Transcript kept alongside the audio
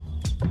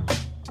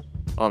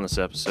On this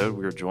episode,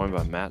 we are joined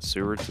by Matt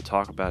Seward to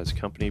talk about his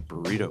company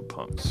Burrito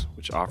Punks,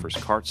 which offers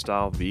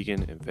cart-style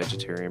vegan and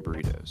vegetarian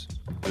burritos.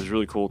 It was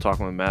really cool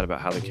talking with Matt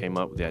about how they came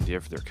up with the idea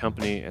for their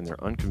company and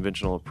their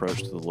unconventional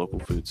approach to the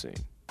local food scene.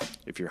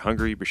 If you're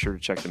hungry, be sure to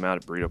check them out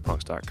at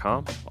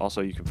burritopunks.com.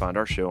 Also, you can find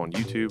our show on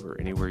YouTube or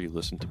anywhere you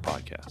listen to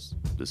podcasts.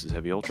 This is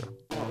Heavy Ultra.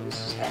 Oh,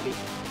 this is heavy.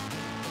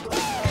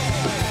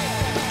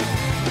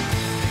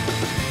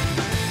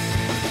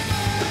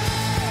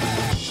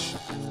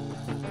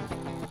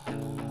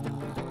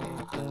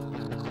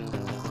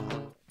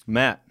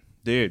 Matt,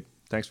 dude,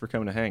 thanks for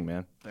coming to hang,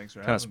 man. Thanks for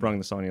Kind having of sprung me.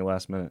 this on you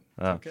last minute.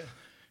 Okay.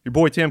 Your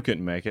boy Tim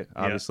couldn't make it.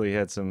 Yeah. Obviously, he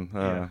had some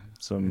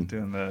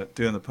Doing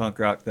the punk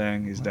rock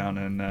thing. He's down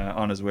in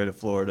on his way to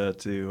Florida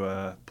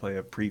to play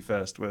a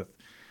pre-fest with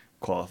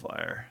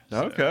Qualifier.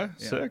 So, Okay,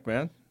 yeah. sick,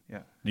 man.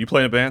 Yeah. You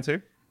play in a band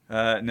too?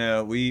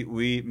 No,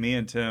 me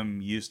and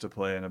Tim used to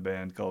play in a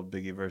band called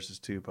Biggie versus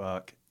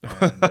Tupac,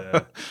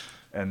 and,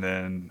 and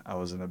then I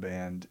was in a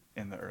band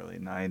in the early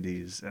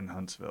 '90s in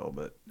Huntsville,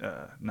 but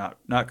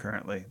not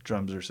currently.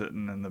 Drums are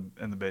sitting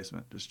in the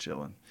basement, just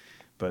chilling.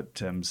 But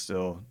Tim's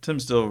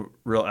still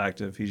real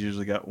active. He's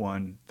usually got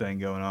one thing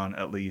going on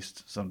at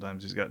least.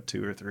 Sometimes he's got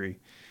two or three.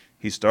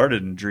 He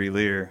started in Dree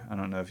Lear. I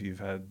don't know if you've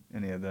had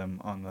any of them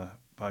on the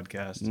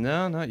podcast.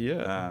 No, not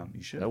yet.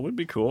 You should. That would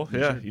be cool. You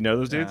Yeah, should. you know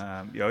those dudes?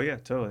 Oh yeah,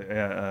 totally.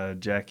 Yeah,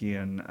 Jackie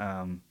and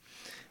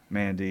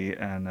Mandy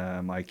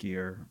and Mikey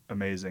are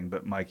amazing.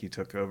 But Mikey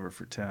took over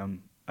for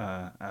Tim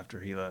after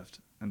he left,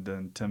 and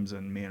then Tim's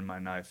in Me and My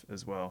Knife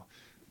as well.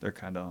 They're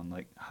kind of on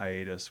like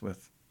hiatus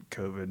with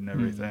COVID and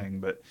everything,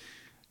 but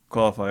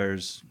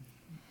Qualifiers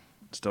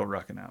still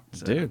rocking out.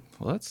 So. Dude,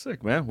 well, that's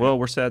sick, man. Well,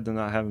 we're sad to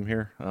not have him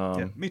here.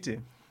 Yeah, me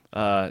too.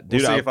 Dude, We'll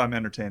see if I'm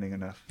entertaining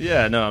enough.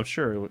 yeah, no, I'm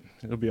sure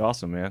it'll be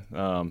awesome,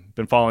 man.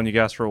 Been following you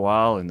guys for a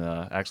while, and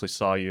actually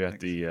saw you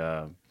at Thanks.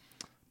 the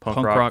punk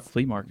Punk rock rock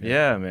flea market.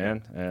 Yeah,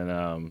 man.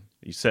 And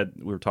you said,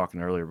 we were talking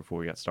earlier before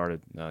we got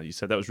started. You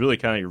said that was really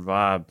kind of your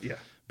vibe. Yeah.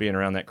 Being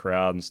around that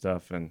crowd and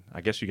stuff, and I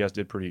guess you guys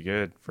did pretty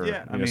good for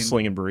Yeah, I mean,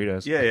 slinging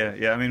burritos.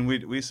 Yeah. I mean,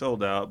 we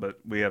sold out, but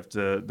we have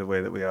to, the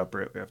way that we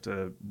operate, we have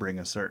to bring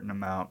a certain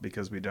amount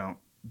because we don't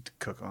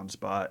cook on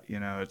spot. You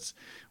know,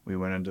 we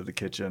went into the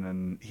kitchen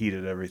and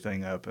heated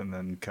everything up and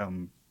then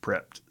come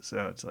prepped.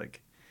 So it's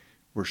like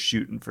we're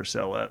shooting for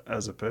sell out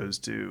as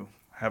opposed to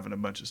having a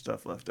bunch of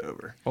stuff left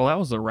over. Well, that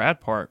was the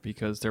rad part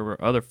because there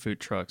were other food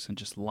trucks and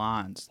just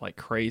lines like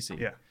crazy.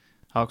 Yeah.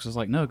 Alex was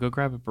like, "No, go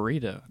grab a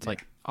burrito." It's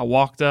like I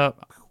walked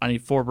up, I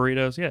need 4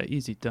 burritos. Yeah,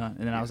 easy, done.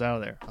 And then I was out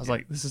of there. I was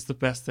like, "This is the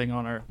best thing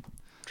on earth."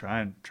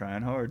 Trying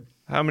hard.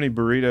 How many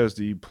burritos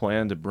do you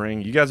plan to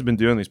bring? You guys have been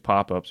doing these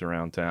pop-ups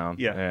around town.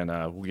 Yeah. And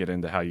we'll get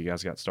into how you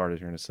guys got started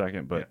here in a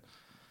second. But, Yeah.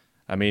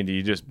 I mean, do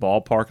you just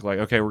ballpark like,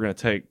 okay, we're going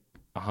to take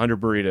 100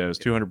 burritos,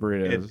 200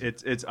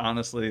 burritos? It's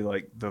honestly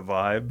like the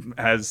vibe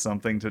has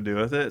something to do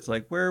with it. It's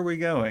like, where are we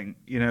going?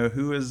 You know,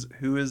 who is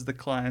the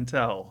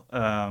clientele?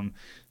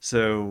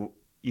 So,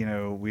 you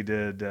know, we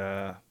did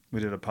a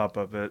pop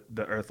up at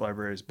the Earth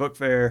Library's book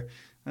fair,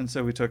 and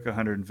so we took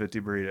 150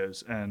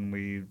 burritos and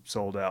we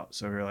sold out.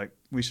 So we were like,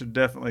 we should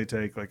definitely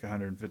take like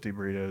 150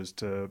 burritos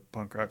to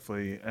Punk Rock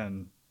Flea,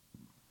 and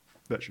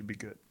that should be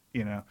good,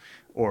 you know.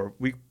 Or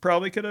we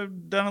probably could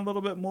have done a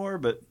little bit more,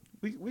 but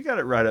we got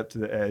it right up to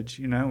the edge,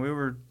 you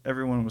know.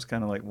 Everyone was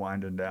kind of like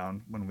winding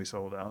down when we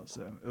sold out,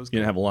 so it was You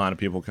didn't have a line of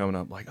people coming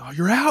up like, oh,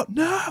 you're out?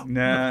 No.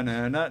 No,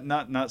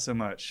 not so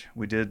much.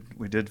 We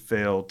did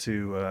fail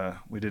to.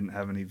 We didn't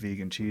have any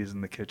vegan cheese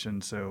in the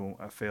kitchen, so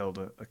I failed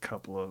a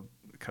couple of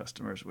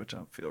customers, which I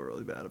feel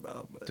really bad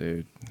about. But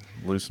Dude,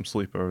 lose some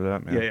sleep over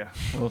that, man. yeah.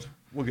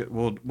 We'll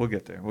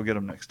get there. We'll get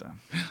them next time.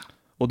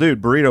 Well,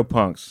 dude, Burrito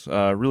Punks,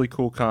 really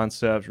cool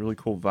concept, really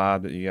cool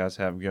vibe that you guys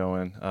have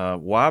going.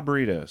 Why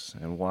burritos,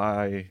 and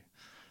why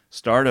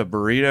start a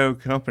burrito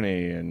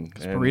company? And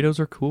Burritos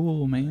are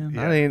cool, man.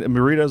 I mean,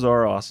 burritos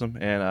are awesome,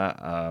 and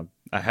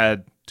I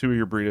had 2 of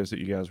your burritos that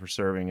you guys were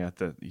serving at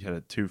you had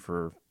a 2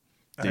 for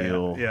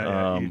deal.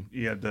 Yeah.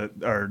 You had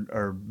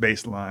our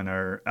baseline,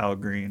 our Al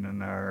Green,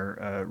 and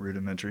our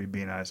rudimentary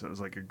Bean Ice. It was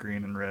like a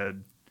green and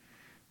red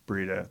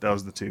burrito. That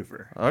was the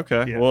twofer.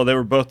 Okay. Yeah. Well, they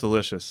were both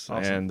delicious,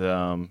 Awesome.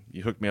 and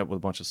you hooked me up with a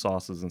bunch of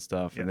sauces and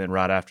stuff. Yeah. And then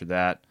right after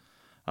that,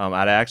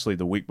 I'd actually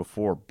the week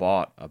before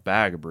bought a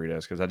bag of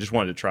burritos because I just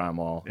wanted to try them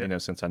all. Yeah. You know,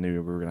 since I knew we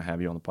were going to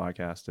have you on the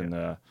podcast,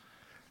 and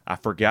I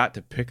forgot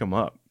to pick them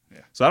up.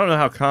 Yeah. So I don't know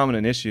how common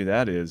an issue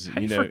that is. How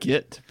do you know,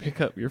 forget to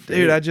pick up your food?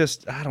 dude,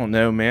 I don't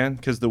know, man.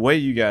 Because the way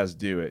you guys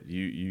do it,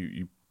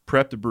 you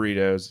prep the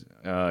burritos,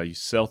 you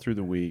sell through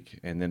the week,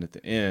 and then at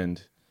the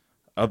end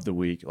of the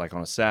week, like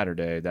on a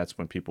Saturday, that's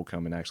when people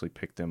come and actually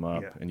pick them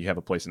up. Yeah. And you have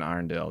a place in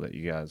Irondale that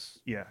you guys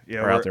Yeah.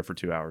 are out there for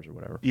 2 hours or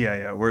whatever.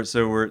 Yeah. We're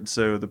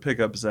the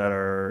pickups at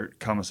our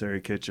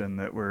commissary kitchen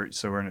that we're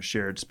in a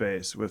shared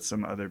space with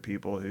some other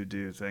people who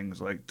do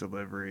things like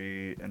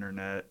delivery,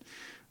 internet.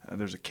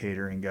 There's a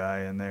catering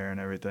guy in there and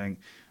everything.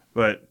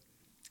 But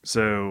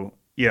so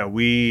yeah,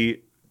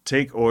 we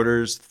take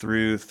orders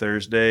through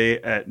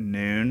Thursday at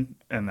noon,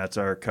 and that's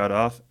our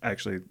cutoff.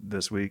 Actually,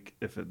 this week,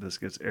 if this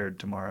gets aired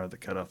tomorrow, the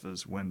cutoff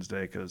is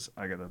Wednesday because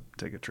I got to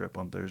take a trip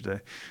on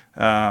Thursday.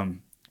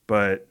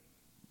 But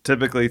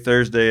typically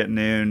Thursday at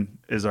noon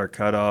is our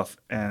cutoff,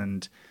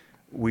 and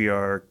we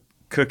are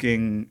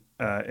cooking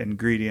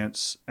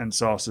ingredients and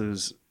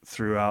sauces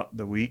throughout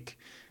the week,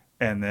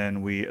 and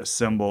then we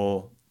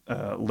assemble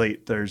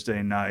late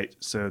Thursday night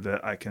so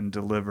that I can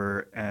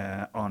deliver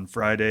on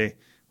Friday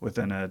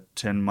within a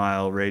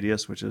 10-mile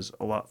radius, which is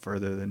a lot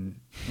further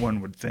than one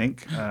would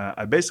think.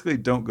 I basically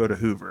don't go to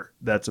Hoover.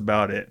 That's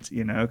about it,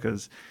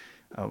 because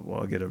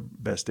I'll get a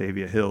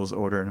Vestavia Hills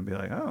order and I'll be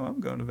like, oh, I'm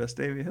going to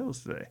Vestavia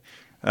Hills today.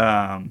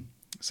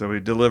 So we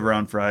deliver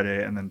on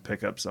Friday and then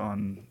pickups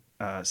on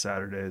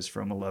Saturdays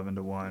from 11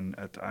 to 1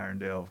 at the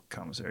Irondale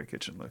Commissary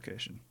Kitchen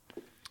location.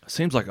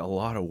 Seems like a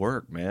lot of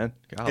work, man.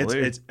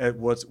 Golly.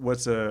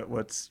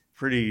 What's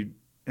pretty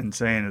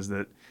insane is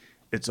that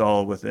it's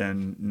all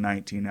within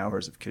 19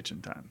 hours of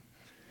kitchen time.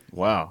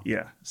 Wow.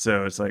 Yeah.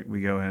 So it's like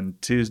we go in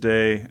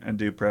Tuesday and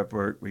do prep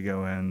work. We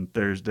go in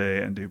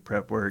Thursday and do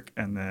prep work,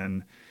 and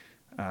then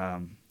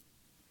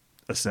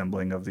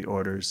assembling of the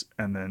orders.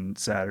 And then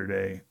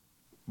Saturday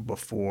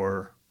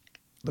before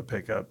the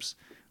pickups,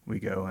 we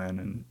go in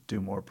and do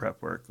more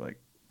prep work,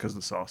 because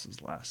the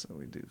sauces last. So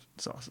we do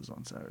sauces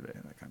on Saturday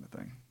and that kind of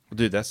thing. Well,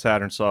 dude, that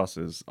Saturn sauce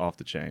is off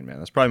the chain, man.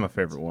 That's probably my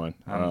favorite one.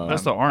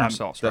 That's the orange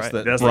sauce, right?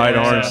 That's That's the bright the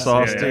orange orange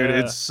sauce, sauce, yeah. dude.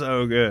 It's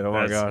so good. Oh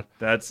my God.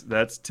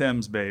 That's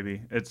Tim's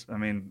baby. It's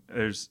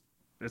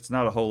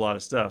not a whole lot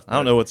of stuff. I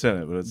don't know what's in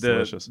it, but it's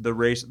delicious. The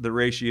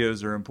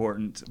ratios are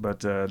important, but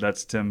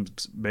that's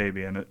Tim's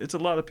baby, and it's a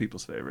lot of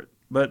people's favorite.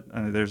 But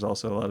there's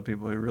also a lot of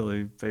people who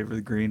really favor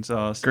the green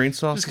sauce. Green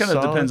sauce just is kind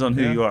of depends solid, on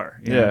who yeah. you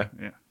are. Yeah.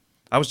 Yeah.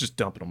 I was just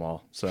dumping them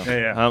all. So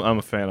Yeah. I'm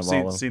a fan of all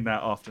of them. Seen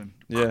that often.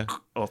 Yeah.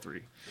 All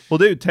three. Well,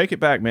 dude, take it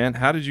back, man.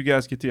 How did you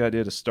guys get the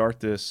idea to start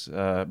this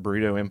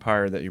burrito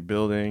empire that you're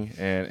building,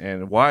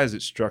 and why is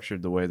it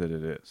structured the way that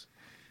it is?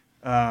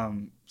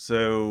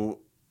 So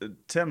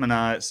Tim and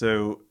I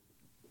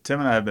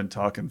have been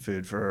talking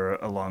food for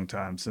a long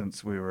time,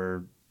 since we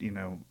were,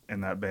 in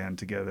that band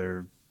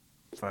together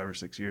 5 or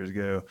 6 years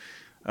ago.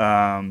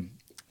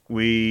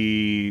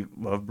 We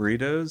love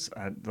burritos.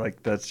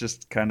 That's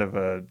just kind of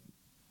a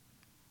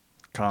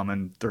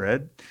common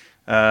thread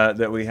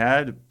that we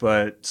had,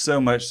 but so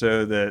much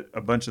so that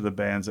a bunch of the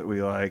bands that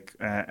we like,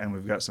 and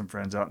we've got some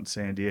friends out in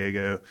San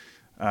Diego.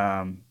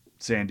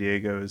 San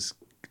Diego is,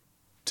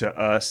 to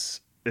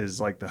us,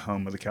 is like the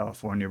home of the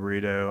California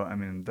burrito. I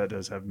mean, that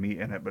does have meat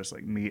in it, but it's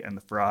like meat and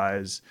the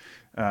fries,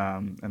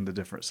 and the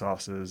different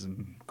sauces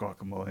and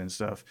guacamole and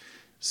stuff.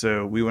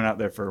 So we went out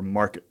there for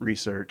market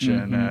research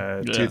in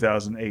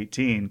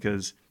 2018,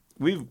 because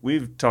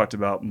we've talked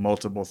about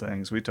multiple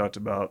things. We talked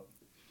about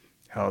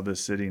how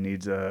this city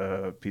needs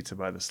a pizza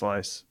by the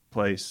slice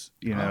place,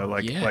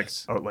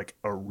 Yes. like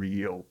a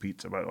real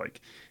pizza, by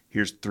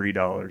here's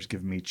 $3,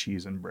 give me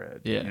cheese and bread.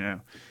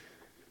 Yeah.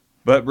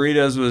 But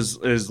burritos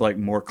is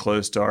more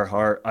close to our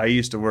heart. I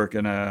used to work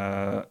in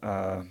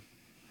it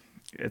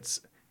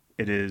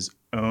is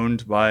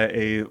owned by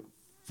a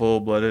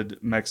full-blooded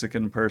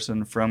Mexican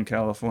person from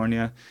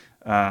California,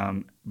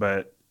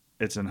 but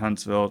it's in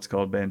Huntsville. It's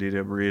called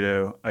Bandito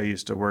Burrito. I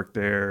used to work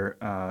there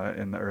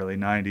in the early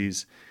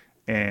 90s,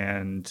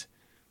 and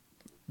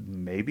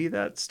maybe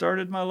that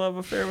started my love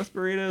affair with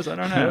burritos. I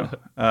don't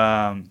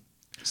know.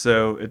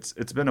 So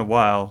it's been a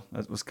while.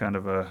 That was kind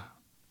of a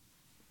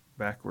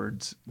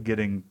backwards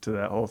getting to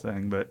that whole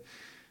thing, but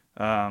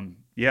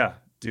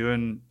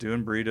doing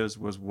burritos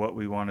was what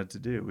we wanted to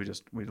do.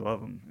 We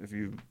love them.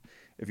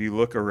 If you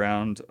look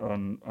around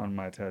on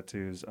my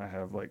tattoos, I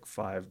have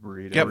 5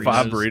 burritos. You got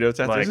 5 burrito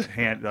tattoos?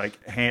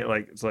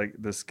 It's like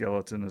the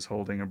skeleton is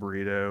holding a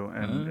burrito,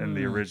 and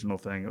the original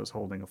thing, it was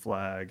holding a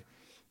flag.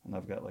 And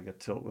I've got a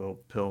tilt wheel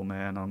pill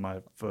man on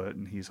my foot,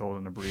 and he's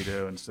holding a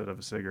burrito instead of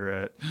a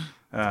cigarette. Dude,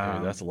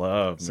 that's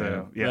love,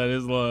 man. That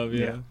is love.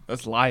 Yeah. Yeah.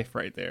 That's life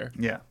right there.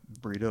 Yeah,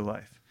 burrito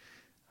life.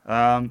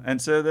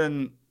 And so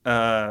then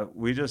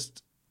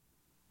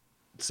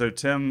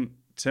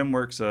Tim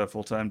works a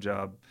full-time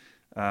job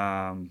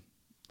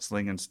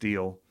slinging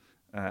steel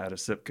at a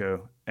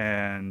SIPCO,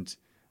 and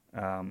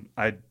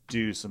I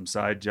do some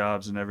side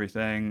jobs and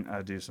everything.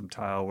 I do some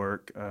tile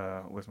work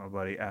with my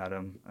buddy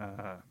Adam.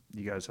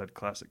 You guys had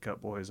Classic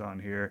Cut Boys on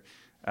here.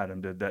 Adam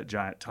did that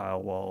giant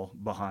tile wall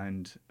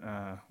behind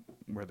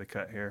where they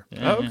cut hair.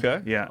 Oh,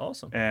 okay. Yeah.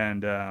 Awesome.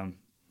 And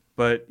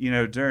but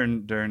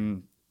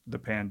during the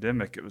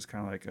pandemic, it was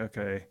kind of like,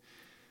 okay,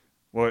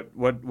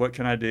 what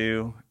can I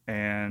do?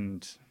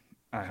 And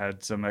I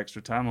had some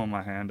extra time on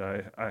my hand.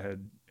 I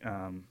had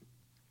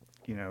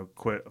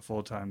quit a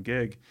full-time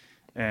gig,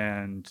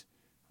 and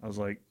I was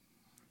like,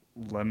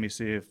 let me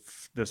see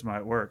if this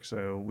might work.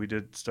 So we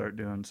did start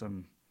doing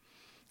some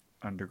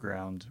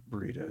underground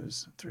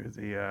burritos through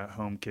the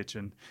home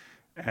kitchen,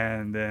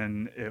 and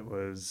then it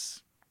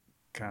was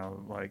kind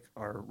of like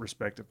our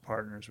respective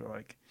partners were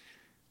like,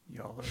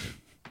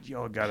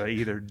 y'all gotta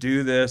either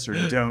do this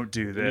or don't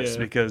do this, Yeah.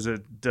 because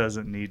it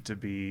doesn't need to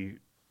be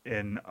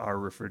in our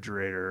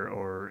refrigerator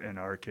or in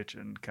our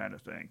kitchen kind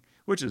of thing,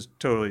 which is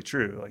totally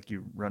true. Like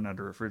you run out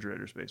of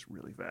refrigerator space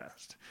really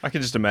fast. I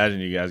can just imagine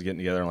you guys getting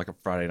together on like a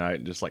Friday night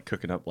and just like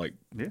cooking up like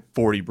Yeah.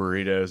 40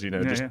 burritos,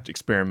 Yeah, just yeah.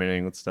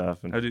 experimenting with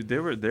stuff. And Oh, dude,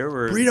 there were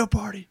burrito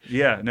party.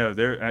 Yeah, no,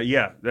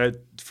 yeah, that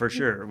for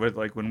sure. With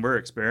like when we're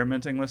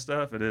experimenting with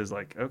stuff, it is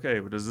like, okay,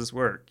 but does this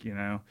work?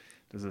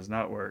 Does this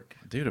not work?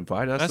 Dude,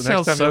 invite us That the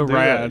next sounds time so you do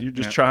that. rad. You're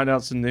just Yeah. trying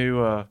out some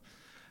new.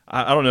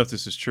 I don't know if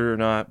this is true or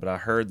not, but I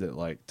heard that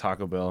like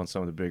Taco Bell and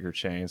some of the bigger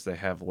chains, they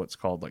have what's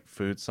called like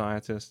food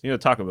scientists.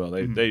 Taco Bell,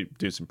 they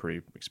do some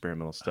pretty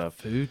experimental stuff.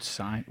 Food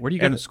science. Where do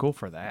you go to school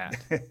for that?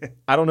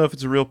 I don't know if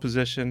it's a real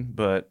position,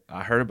 but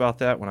I heard about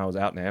that when I was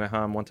out in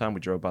Anaheim one time.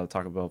 We drove by the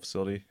Taco Bell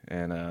facility,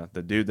 and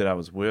the dude that I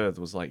was with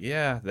was like,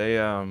 "Yeah, they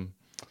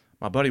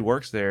my buddy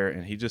works there,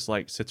 and he just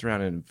like sits around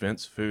and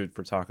invents food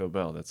for Taco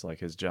Bell. That's like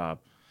his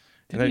job."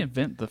 Did And he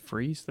invent the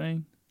freeze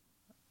thing?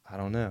 I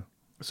don't know.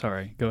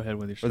 Sorry, go ahead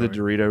with your Or story.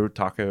 the Dorito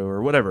taco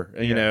or whatever,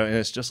 Yeah. and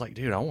it's just like,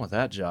 dude, I want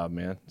that job,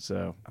 man.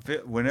 So I feel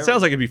it whenever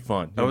sounds like it'd be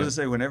fun. I was gonna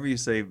say, whenever you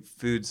say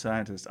food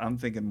scientist, I'm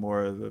thinking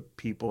more of the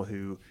people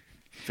who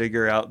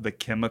figure out the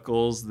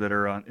chemicals that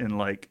are in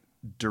like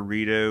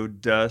Dorito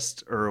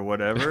dust or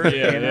whatever.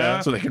 Yeah, you know? yeah.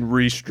 So they can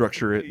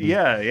restructure it. and-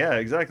 Yeah,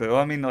 exactly. Well,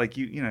 I mean, like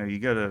you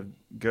go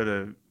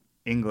to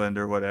England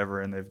or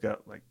whatever, and they've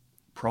got like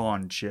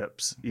prawn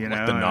chips, like know,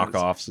 the and it's-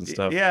 knockoffs and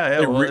stuff. Yeah,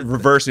 They well,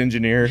 reverse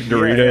engineer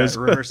Doritos.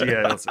 Yeah, reverse,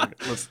 yeah.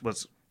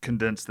 Let's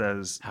condense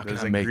those How can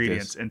those I make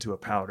ingredients this? into a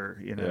powder.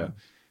 Yeah.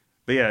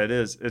 But yeah, it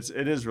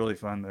is really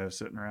fun though,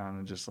 sitting around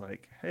and just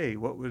like, hey,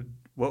 what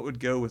would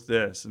go with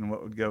this and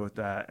what would go with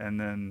that, and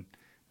then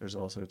there's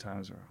also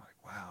times where I'm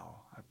like,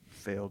 wow, I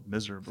failed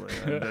miserably.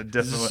 I This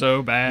definitely, is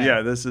so bad.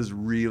 yeah, this is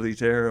really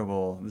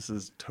terrible. This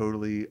is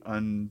totally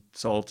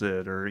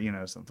unsalted or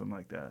something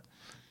like that.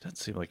 Doesn't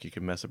seem like you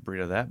can mess a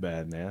burrito that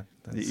bad, man.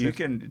 That's You it.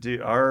 can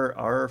do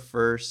our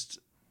first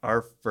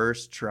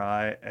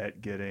try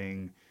at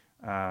getting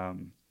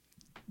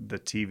the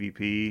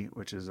TVP,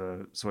 which is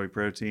a soy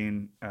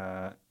protein.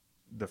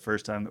 The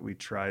first time that we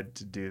tried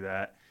to do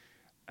that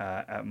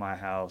at my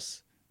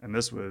house, and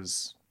this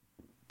was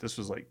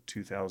like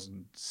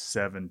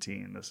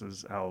 2017. This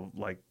is how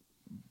like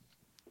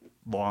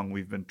long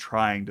we've been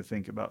trying to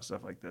think about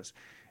stuff like this.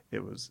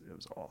 It was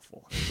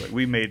awful. It was like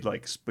we made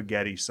like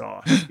spaghetti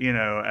sauce,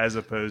 as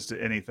opposed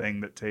to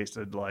anything that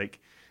tasted like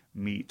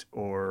meat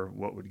or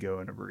what would go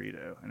in a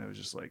burrito. And it was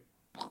just like,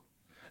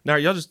 Now,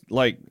 y'all just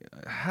like,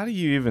 how do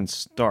you even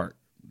start?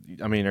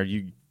 I mean, are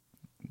you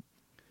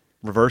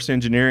reverse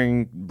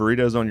engineering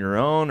burritos on your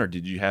own, or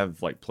did you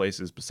have like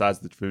places besides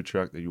the food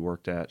truck that you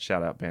worked at?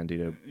 Shout out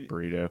Bandito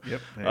Burrito. yep.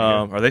 there you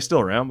go. Are they still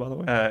around, by the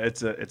way?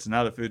 It's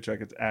not a food truck.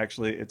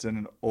 It's in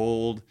an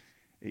old.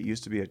 It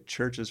used to be a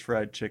Church's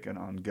Fried Chicken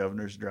on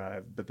Governor's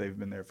Drive, but they've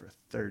been there for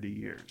 30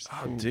 years.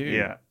 Oh, dude.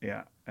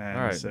 Yeah. And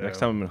All right. so, Next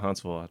time I'm in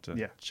Huntsville, I'll have to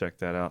Yeah. check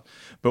that out.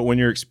 But when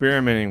you're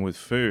experimenting with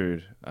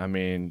food, I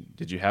mean,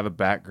 did you have a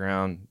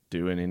background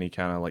doing any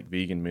kind of like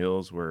vegan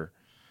meals where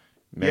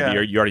maybe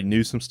Yeah. you already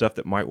knew some stuff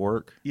that might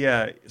work?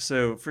 Yeah,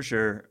 so for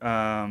sure.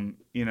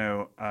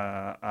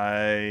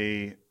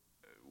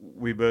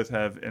 We both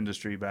have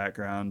industry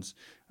backgrounds.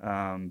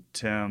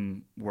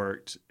 Tim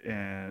worked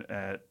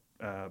at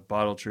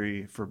Bottle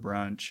Tree for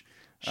brunch.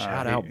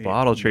 Shout He- out he-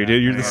 Bottle Tree, yeah,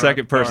 dude. You're the yeah.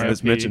 second person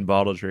that's RIP. mentioned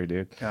Bottle Tree,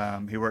 dude.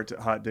 He worked at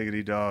Hot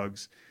Diggity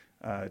Dogs.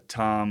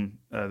 Tom,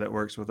 that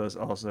works with us,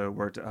 also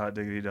worked at Hot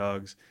Diggity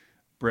Dogs.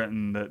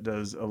 Brenton, that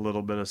does a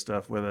little bit of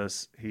stuff with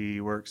us,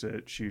 he works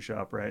at Shoe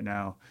Shop right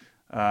now.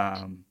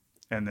 And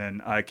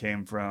then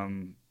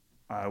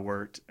I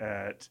worked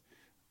at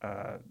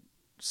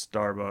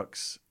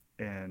Starbucks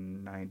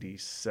in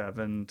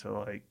 97 to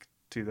like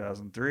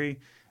 2003.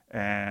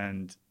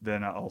 And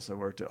then I also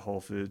worked at Whole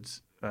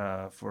Foods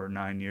for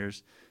 9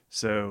 years.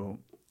 So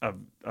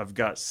I've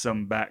got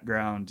some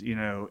background,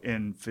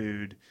 in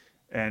food,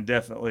 and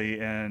definitely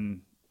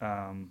in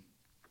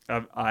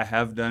I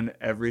have done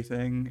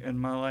everything in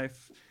my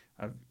life.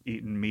 I've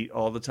eaten meat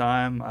all the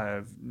time.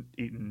 I've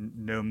eaten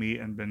no meat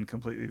and been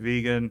completely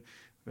vegan.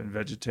 Been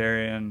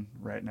vegetarian.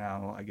 Right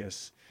now, I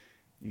guess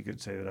you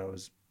could say that I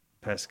was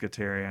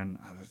pescatarian.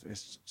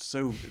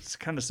 It's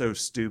kind of so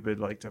stupid,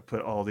 like to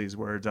put all these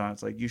words on.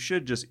 It's like you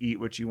should just eat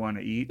what you want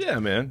to eat. Yeah,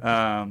 man.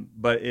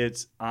 But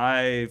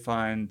I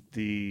find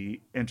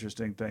the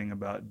interesting thing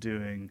about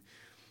doing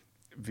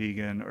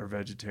vegan or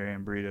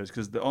vegetarian burritos,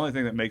 because the only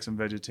thing that makes them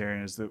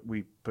vegetarian is that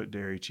we put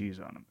dairy cheese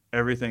on them.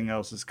 Everything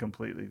else is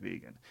completely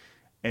vegan.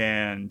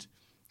 And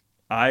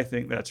I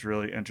think that's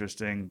really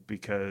interesting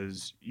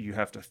because you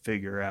have to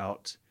figure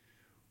out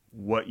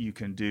what you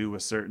can do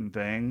with certain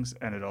things,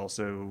 and it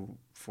also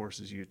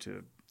forces you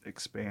to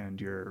expand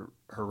your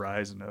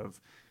horizon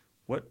of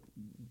what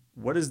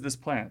is this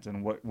plant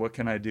and what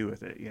can I do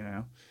with it,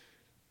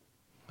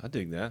 I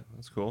dig that.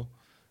 That's cool.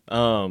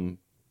 When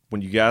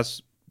you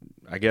guys,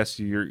 I guess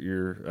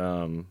you're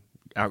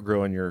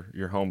outgrowing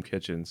your home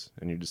kitchens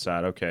and you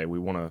decide, okay, we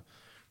want to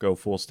go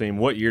full steam.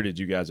 What year did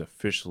you guys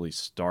officially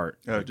start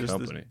the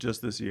company?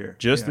 Just this year.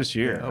 Just Yeah, this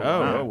year.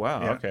 yeah. Oh,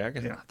 wow. Yeah, Okay.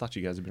 yeah. I thought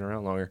you guys had been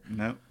around longer.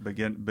 No,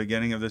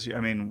 beginning of this year.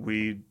 I mean,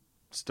 we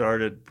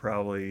started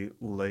probably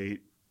late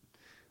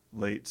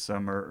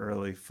summer,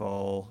 early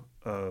fall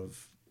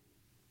of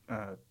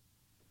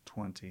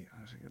 20.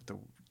 I should get the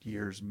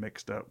years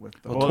mixed up with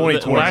the Well, whole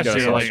 2020 last got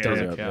year, so like, much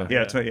doesn't up, count.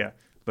 yeah, yeah.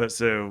 But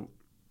so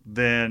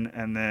then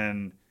and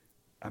then,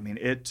 I mean,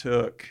 it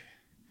took.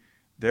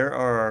 There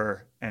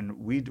are, and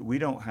we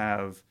don't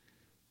have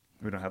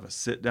a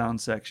sit down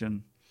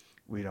section.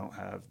 We don't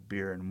have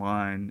beer and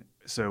wine,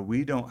 so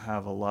we don't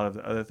have a lot of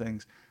the other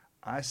things.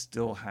 I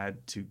still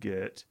had to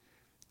get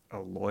a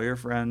lawyer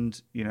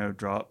friend,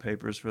 draw up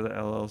papers for the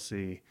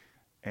LLC,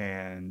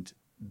 and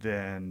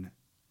then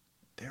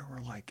there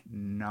were like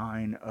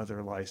 9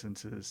 other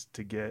licenses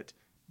to get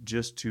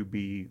just to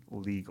be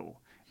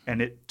legal.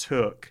 And it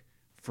took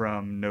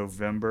from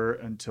November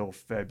until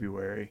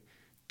February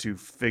to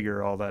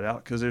figure all that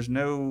out because there's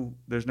no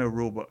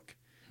rule book.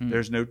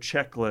 There's no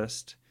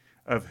checklist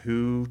of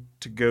who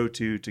to go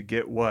to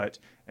get what.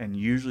 And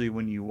usually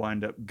when you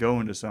wind up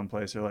going to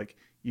someplace, they're like,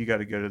 you got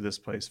to go to this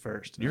place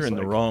first. And You're it's in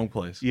the like, wrong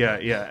place. Yeah,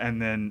 yeah. And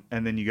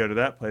then you go to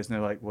that place and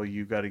they're like, well,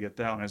 you got to get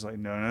that one. I was like,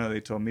 no, they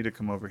told me to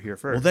come over here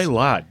first. Well, they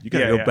lied. You got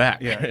to go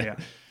back. Yeah.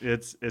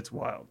 It's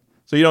wild.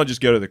 So you don't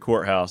just go to the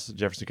courthouse,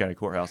 Jefferson County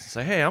Courthouse, and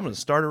say, "Hey, I'm going to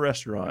start a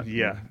restaurant."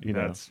 Yeah, you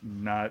know. that's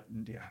not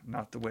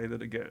the way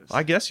that it goes.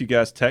 I guess you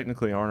guys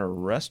technically aren't a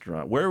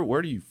restaurant.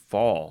 Where do you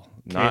fall?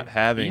 Not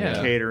having yeah.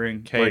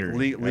 catering. Catering.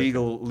 Like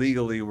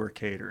legally we're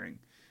catering.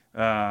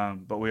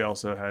 But we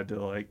also had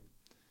to, like,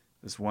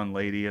 this one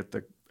lady at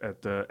the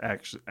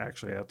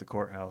actually at the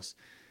courthouse.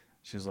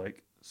 She's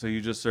like, "So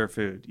you just serve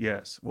food?"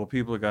 Yes. Well,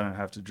 people are gonna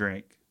have to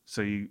drink.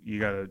 So you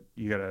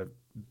gotta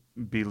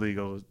be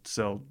legal to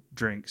sell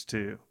drinks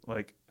too.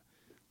 Like,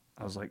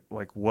 I was like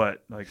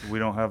what? Like, we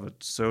don't have a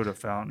soda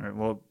fountain. Or,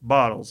 well,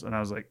 bottles. And I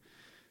was like,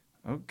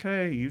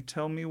 okay, you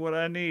tell me what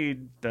I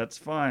need. That's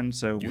fine.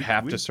 So you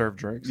have to serve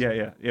drinks.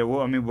 Yeah.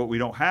 Well, I mean, but we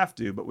don't have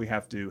to, but we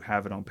have to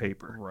have it on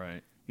paper.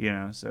 Right.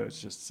 So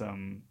it's just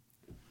some.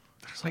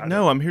 It's like,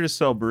 no, I'm here to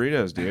sell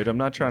burritos, dude. I'm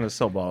not trying to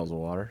sell bottles of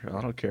water. I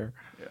don't care.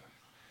 Yeah.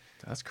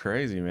 That's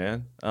crazy,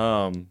 man.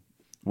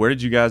 Where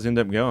did you guys end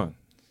up going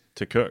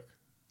to cook?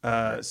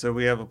 So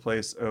we have a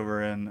place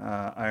over in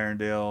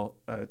Irondale.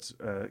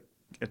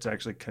 It's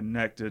actually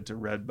connected to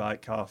Red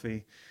Bike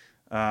Coffee,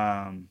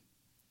 and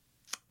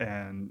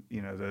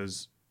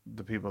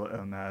the people that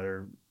own that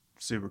are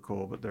super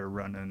cool. But they're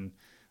running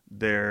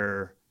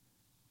their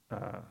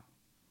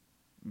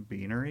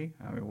beanery.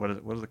 I mean, what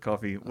is the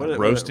coffee?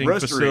 Roasting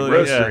facility?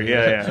 Roastery.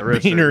 Yeah.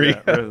 Roastery, Beanery.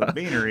 Yeah,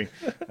 beanery.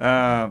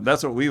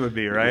 That's what we would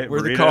be, right?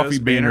 We're the Burritos, coffee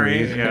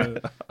beanery.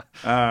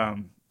 Yeah.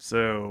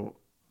 So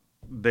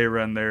they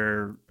run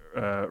their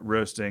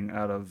roasting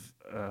out of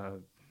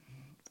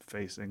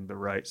facing the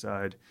right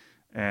side,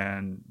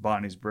 and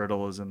Bonnie's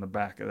Brittle is in the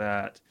back of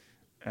that,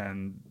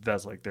 and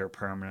that's like their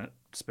permanent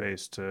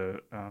space to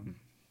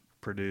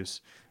produce.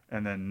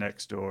 And then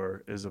next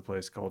door is a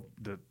place called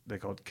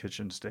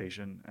Kitchen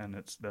Station, and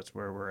that's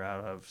where we're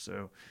out of.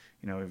 So,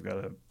 we've got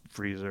a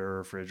freezer,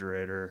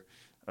 refrigerator.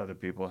 Other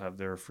people have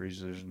their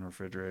freezers and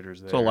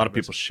refrigerators there. So a lot of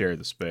people share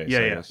the space.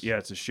 I guess. Yeah.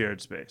 It's a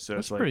shared space, so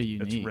That's it's like pretty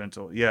unique. it's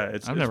rental. Yeah,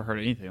 I've never heard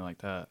anything like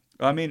that.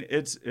 I mean,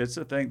 it's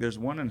a thing. There's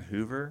one in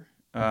Hoover,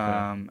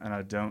 and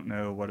I don't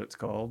know what it's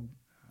called.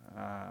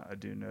 I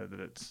do know that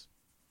it's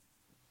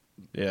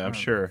Yeah, I'm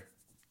sure.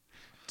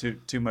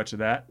 too much of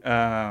that.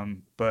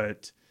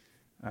 But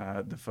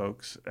the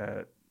folks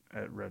at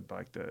Red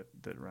Bike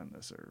that run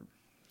this are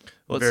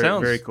Well, it very,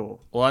 sounds very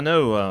cool. Well, I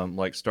know,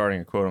 like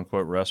starting a quote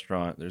unquote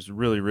restaurant, there's a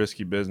really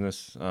risky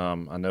business. I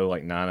know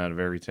like 9 out of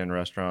every 10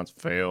 restaurants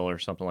fail or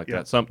something like Yeah.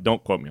 that. Some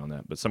don't quote me on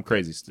that, but some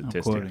crazy I'm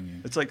statistic. quoting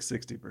you. It's like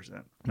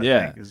 60%. I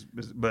Yeah. think,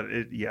 but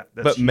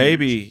that's But huge.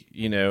 maybe,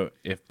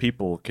 if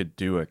people could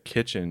do a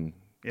kitchen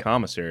Yeah.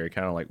 commissary,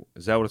 kind of like,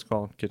 is that what it's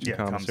called? Kitchen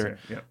commissary?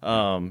 Yeah.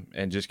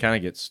 And just kind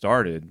of get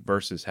started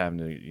versus having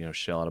to,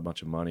 shell out a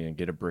bunch of money and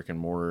get a brick and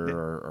mortar Yeah.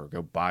 or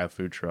go buy a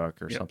food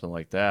truck or Yeah. something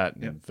like that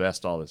and Yeah.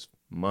 invest all this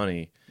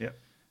money. Yeah.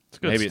 It's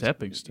a good Maybe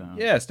stepping stone.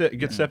 Yeah, it's a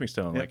good stepping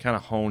stone. Yeah. Like kind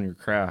of hone your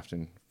craft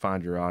and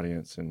find your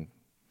audience and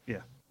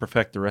Yeah.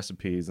 perfect the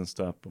recipes and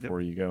stuff before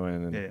you go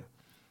in. And,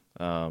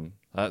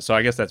 Yeah. so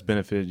I guess that's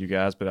benefited you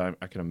guys, but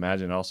I can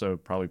imagine it also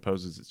probably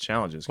poses its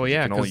challenges. Well, you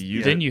yeah, can only because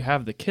use then it. you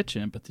have the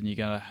kitchen, but then you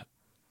gotta.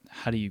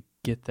 How do you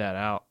get that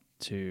out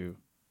to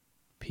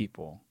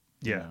people?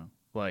 you Yeah. know?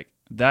 Like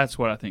that's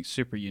what I think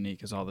super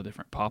unique is all the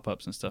different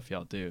pop-ups and stuff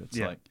y'all do. It's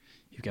Yeah. like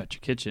you've got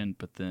your kitchen,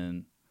 but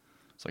then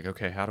It's like,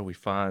 okay, how do we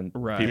find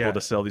Right. people Yeah. to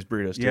sell these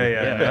burritos to?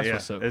 Yeah. that's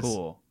what's so It's-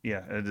 cool.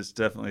 Yeah, and it's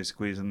definitely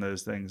squeezing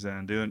those things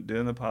in. Doing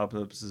the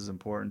pop-ups is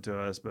important to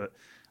us, but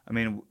I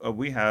mean,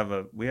 we have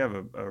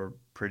a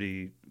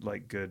pretty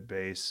like good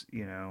base,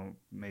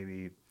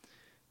 maybe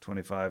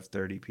 25,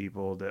 30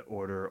 people that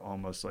order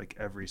almost like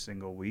every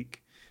single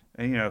week.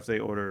 And if they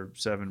order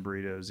 7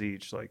 burritos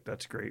each, like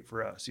that's great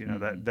for us.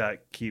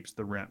 That keeps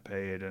the rent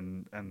paid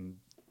and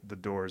the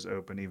doors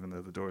open even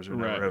though the doors are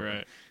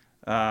never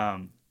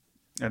open.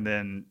 And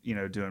then,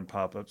 doing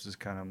pop-ups is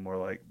kind of more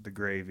like the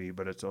gravy,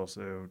 but it's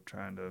also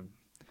trying to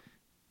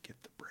get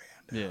the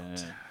brand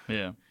out.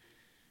 Yeah.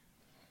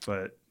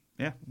 But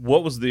yeah.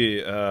 What was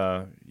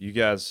you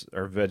guys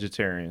are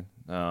vegetarian.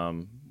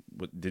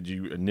 Did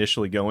you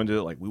initially go into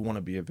it like, we want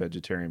to be a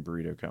vegetarian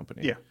burrito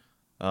company? Yeah.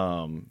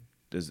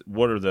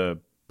 What are the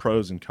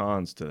pros and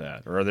cons to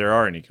that? Or there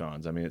are any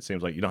cons? I mean, it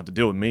seems like you don't have to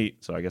deal with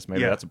meat, so I guess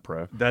maybe that's a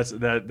pro.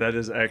 That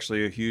is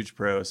actually a huge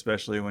pro,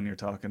 especially when you're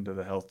talking to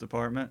the health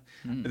department.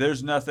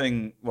 There's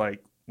nothing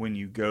like when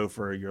you go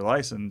for your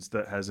license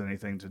that has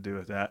anything to do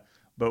with that.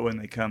 But when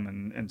they come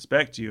and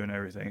inspect you and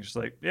everything, it's just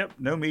like, yep,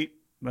 no meat.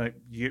 Like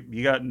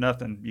you got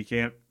nothing. You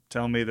can't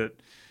tell me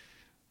that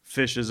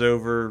fish is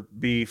over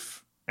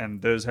beef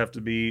and those have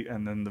to be,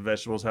 and then the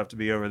vegetables have to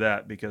be over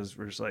that, because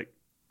we're just like,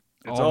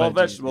 it's all veggies,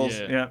 vegetables.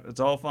 yeah. Yeah, it's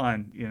all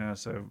fine.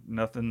 So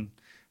nothing,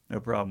 no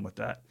problem with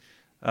that.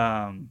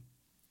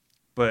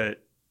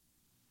 But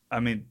I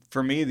mean,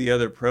 for me, the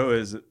other pro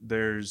is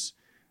there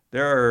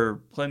are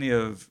plenty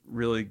of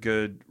really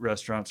good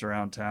restaurants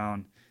around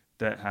town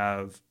that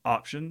have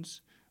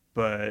options,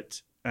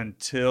 but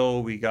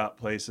until we got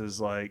places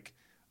like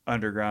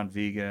Underground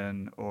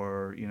Vegan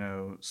or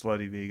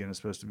Slutty Vegan is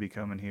supposed to be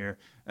coming here,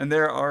 and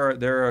there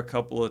are a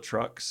couple of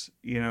trucks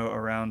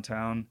around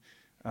town.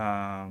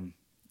 I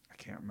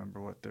can't remember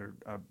what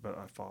but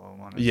I follow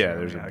them on Instagram. Yeah,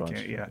 there's a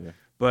bunch. Yeah.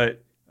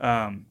 But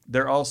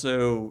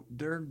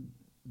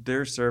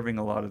they're serving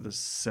a lot of the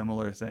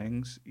similar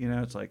things.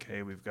 It's like,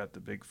 hey, we've got the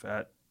big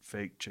fat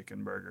fake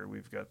chicken burger,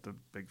 we've got the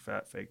big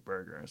fat fake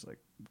burger. It's like,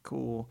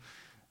 cool,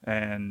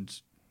 and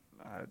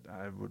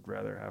I would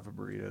rather have a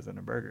burrito than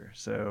a burger.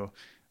 So,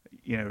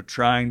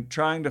 trying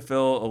to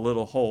fill a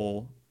little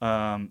hole.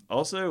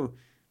 Also,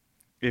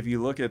 if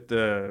you look at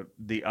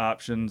the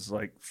options,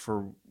 like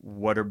for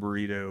what a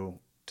burrito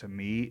to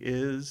me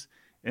is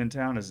in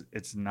town,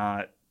 there's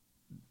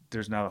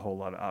not a whole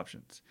lot of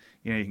options.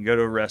 You can go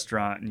to a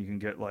restaurant and you can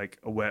get like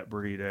a wet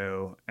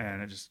burrito,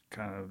 and it just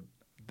kind of,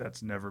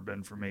 that's never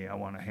been for me. I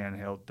want a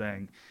handheld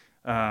thing.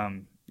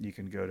 You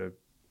can go to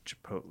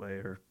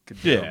Chipotle or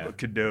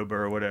Qdoba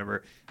or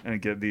whatever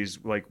and get these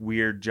like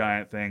weird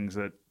giant things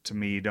that to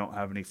me don't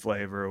have any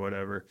flavor or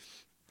whatever.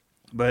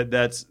 But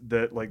that's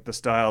like the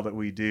style that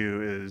we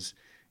do is,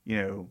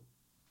 2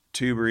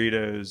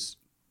 burritos,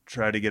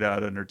 try to get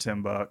out under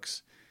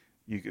 $10.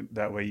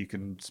 That way you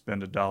can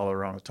spend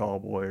 $1 on a tall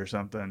boy or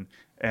something,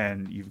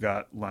 and you've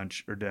got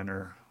lunch or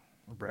dinner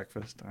or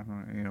breakfast. I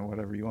don't know,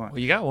 whatever you want.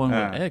 Well, you got one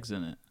with eggs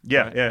in it.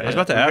 Yeah, right? yeah. I was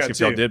about to ask if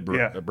y'all did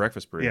Yeah.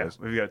 breakfast burritos.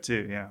 Yeah, we've got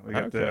 2. Yeah, we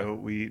got Okay.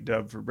 we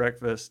dubbed for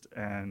breakfast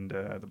and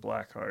the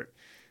Black Heart.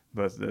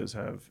 Both of those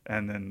have,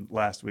 and then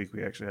last week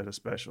we actually had a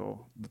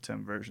special, the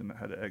Tim version that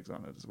had eggs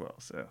on it as well.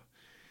 So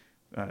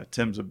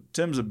Tim's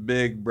a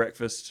big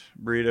breakfast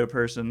burrito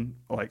person,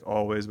 like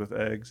always with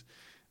eggs.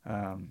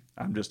 I'm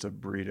just a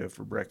burrito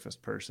for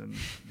breakfast person.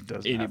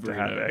 Doesn't Any have to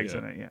have burrito, eggs yeah.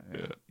 in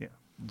it. Yeah.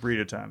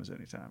 Burrito time is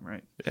any time,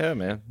 right? Yeah,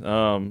 man.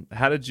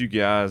 How did you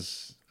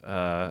guys?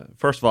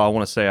 First of all, I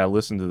want to say I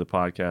listened to the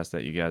podcast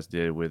that you guys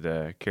did with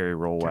Carrie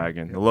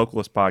Rollwagon, the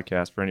Localist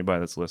podcast. For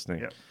anybody that's listening,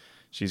 Yep.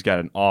 she's got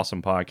an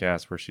awesome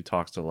podcast where she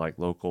talks to like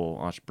local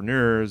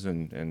entrepreneurs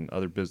and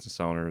other business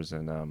owners.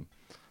 And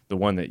the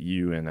one that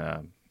you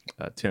and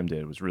Tim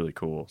did was really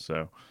cool.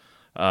 So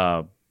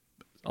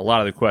a lot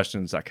of the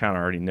questions I kind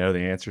of already know the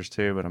answers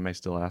to, but I may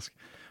still ask.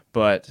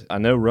 But I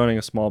know running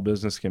a small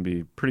business can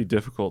be pretty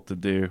difficult to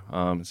do.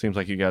 It seems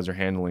like you guys are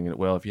handling it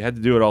well. If you had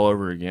to do it all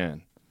over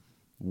again,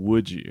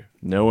 would you,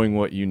 knowing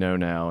what you know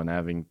now and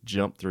having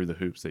jumped through the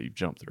hoops that you've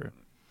jumped through?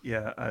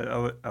 Yeah,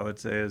 I would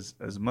say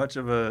as much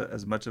of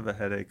a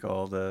headache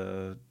all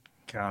the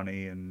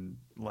county and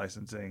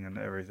licensing and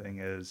everything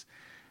is,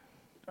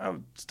 I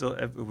would still,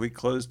 if we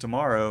closed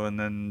tomorrow and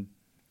then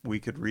we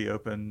could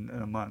reopen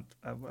in a month,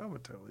 I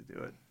would totally do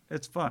it.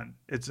 It's fun.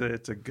 It's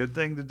a good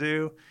thing to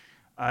do.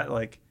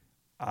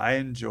 I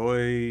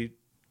enjoy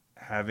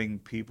having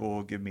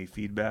people give me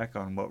feedback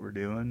on what we're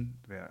doing.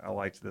 Yeah, I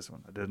liked this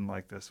one. I didn't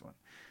like this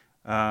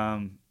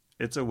one.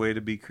 It's a way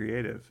to be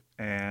creative,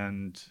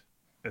 and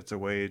it's a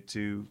way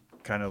to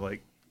kind of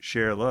like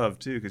share love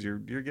too, because you're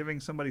giving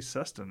somebody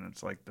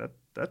sustenance. Like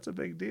that's a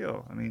big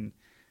deal. I mean,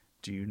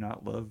 do you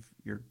not love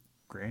your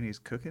granny's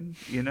cooking?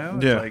 It's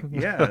Yeah. like,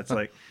 yeah, it's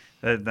like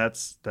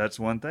that's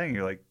one thing.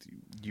 You're like,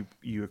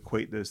 you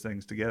equate those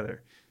things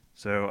together.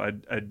 So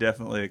I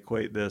definitely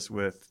equate this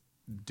with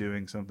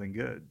doing something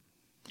good.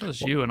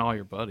 It's you and all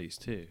your buddies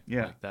too.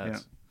 Yeah, Like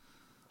that's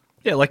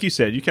Yeah, like you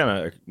said, you kind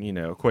of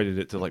equated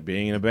it to like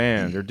being in a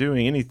band or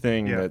doing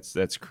anything Yeah.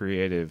 that's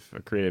creative,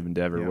 a creative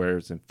endeavor, Yeah. whether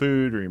it's in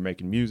food or you're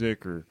making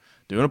music or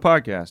doing a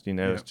podcast.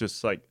 Yeah. It's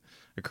just like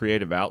a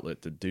creative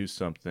outlet to do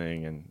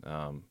something,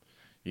 and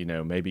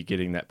maybe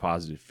getting that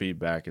positive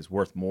feedback is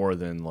worth more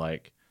than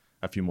like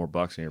a few more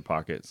bucks in your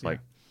pocket. It's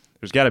like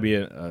there's got to be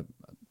a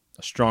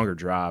stronger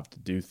drive to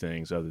do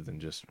things other than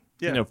just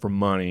for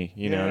money.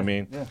 You know what I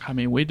mean? Yeah. I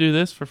mean, we do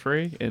this for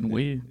free, and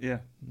we Yeah.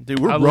 Dude,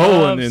 we're I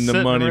rolling love in the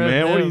sitting money, around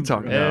man. What are you him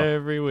talking about?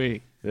 every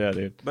week? Yeah,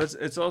 dude. But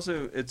it's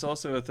also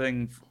a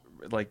thing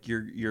like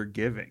you're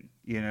giving.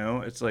 You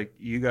know, it's like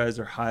you guys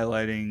are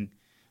highlighting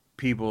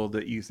people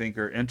that you think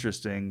are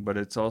interesting, but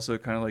it's also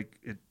kind of like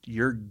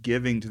you're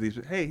giving to these.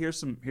 Hey, here's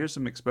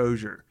some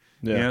exposure.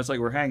 Yeah. You know, it's like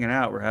we're hanging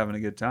out, we're having a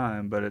good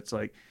time, but it's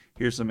like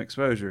here's some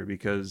exposure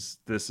because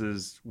this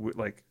is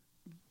like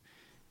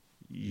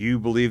you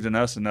believed in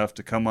us enough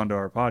to come onto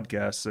our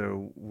podcast,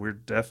 so we're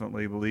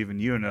definitely believing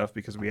you enough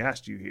because we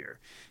asked you here.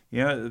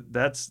 You know,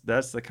 that's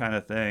the kind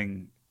of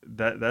thing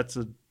that's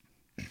a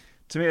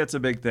to me that's a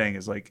big thing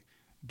is like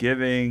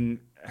giving,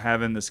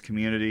 having this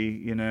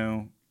community. You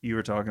know, you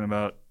were talking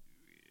about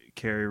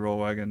Carrie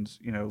Rollwagon's,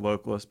 you know,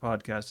 Localist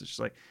podcast. It's just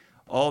like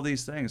all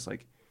these things.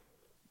 Like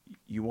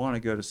you want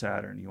to go to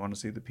Saturn, you want to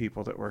see the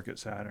people that work at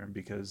Saturn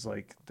because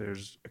like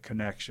there's a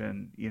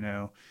connection. You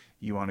know,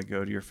 you want to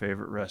go to your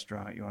favorite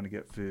restaurant, you want to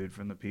get food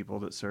from the people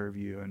that serve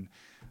you, and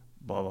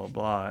blah blah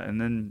blah. And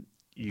then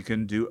you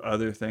can do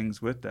other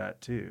things with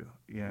that too.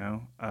 You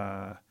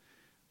know,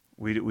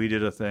 we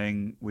did a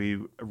thing. We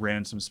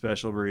ran some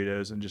special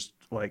burritos and just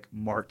like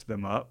marked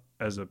them up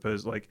as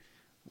opposed like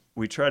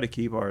we try to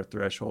keep our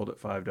threshold at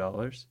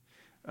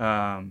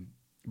 $5,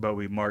 but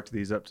we marked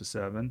these up to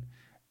 $7,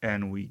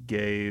 and we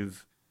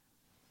gave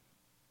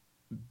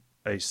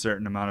a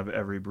certain amount of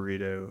every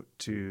burrito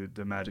to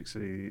the Magic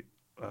City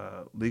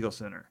Legal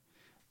Center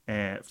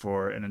and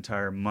for an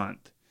entire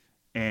month.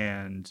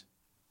 And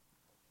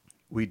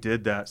we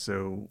did that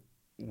so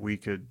we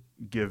could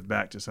give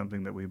back to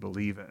something that we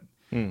believe in.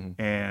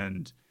 Mm-hmm.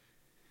 And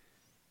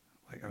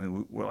like, I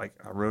mean,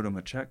 I wrote him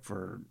a check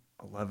for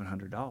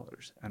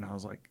 $1,100, and I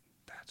was like,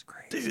 that's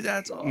great, Dude,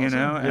 that's awesome. you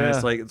know. And Yeah.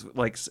 it's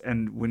like,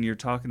 and when you're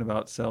talking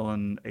about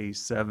selling a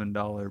 $7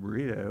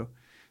 burrito,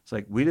 it's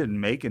like we didn't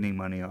make any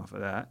money off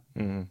of that,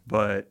 Mm-hmm.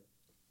 but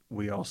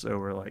we also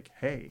were like,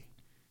 hey,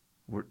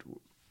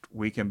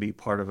 we can be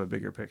part of a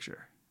bigger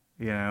picture,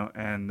 you know.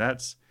 And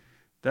that's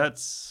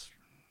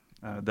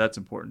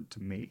important to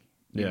me,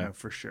 you Yeah. know,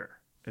 for sure,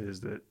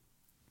 is that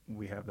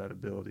we have that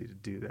ability to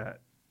do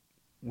that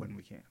when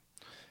we can.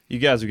 You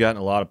guys have gotten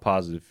a lot of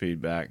positive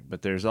feedback,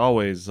 but there's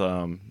always,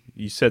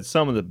 you said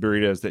some of the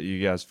burritos that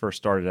you guys first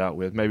started out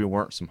with maybe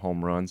weren't some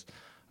home runs.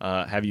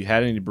 Have you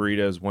had any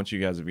burritos once you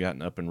guys have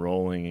gotten up and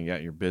rolling and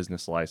got your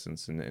business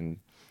license and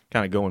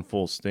kind of going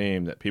full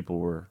steam that people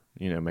were,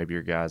 you know, maybe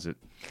your guys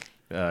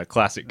at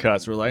Classic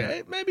Cuts were like,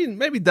 hey,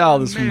 maybe dial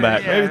this one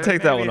back. Yeah, maybe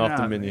take that maybe one off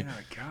the not. menu. Yeah,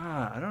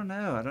 God, I don't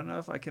know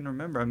if I can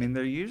remember. I mean,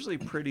 they're usually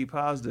pretty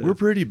positive. We're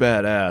pretty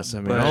badass.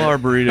 I mean, But- all our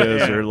burritos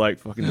Yeah. are like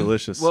fucking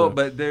delicious. Well, so.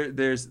 but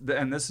there's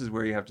and this is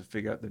where you have to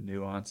figure out the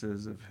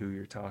nuances of who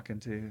you're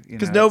talking to.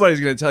 Because nobody's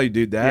going to tell you,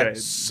 dude, that Yeah,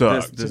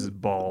 sucks. This is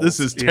balls. This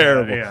is Yeah,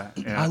 terrible. Yeah,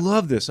 I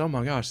love this. Oh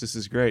my gosh, this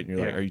is great. And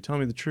you're like, Yeah. are you telling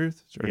me the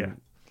truth? Or- Yeah,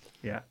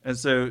 yeah. And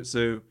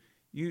so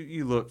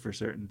you look for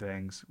certain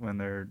things when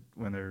they're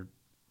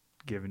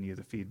giving you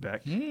the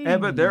feedback.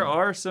 And but there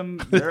are some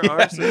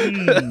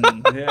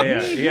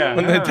yeah.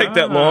 When they take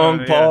that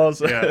long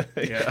pause.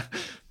 Yeah.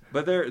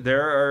 But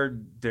there are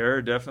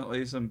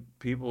definitely some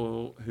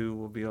people who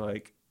will be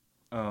like,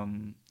 yeah,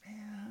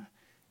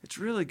 it's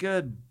really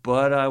good,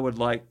 but I would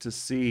like to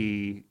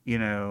see, you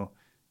know,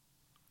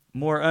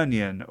 more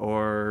onion,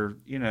 or,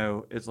 you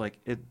know, it's like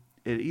it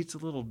eats a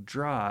little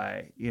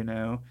dry, you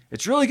know.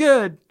 It's really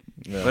good,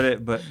 Yeah.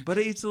 but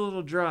it eats a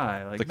little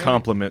dry. Like The maybe-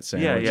 compliment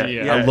sandwich.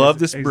 Yeah. I love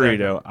this Exactly.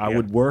 burrito. I Yeah.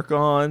 would work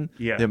on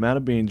Yeah. the amount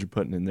of beans you're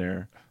putting in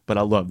there, but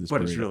I love this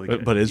But burrito. it's really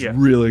good. But it's Yeah.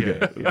 really Yeah,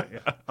 good.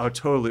 yeah. I'll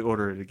totally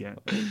order it again.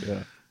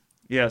 Yeah.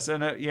 Yeah. So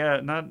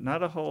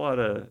not a whole lot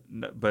of,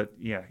 but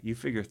yeah, you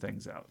figure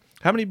things out.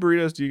 How many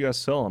burritos do you guys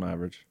sell on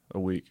average a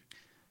week?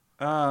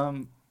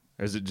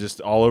 Is it just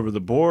all over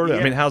the board? I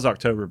Yeah. mean, how's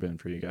October been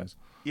for you guys?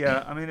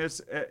 Yeah. I mean,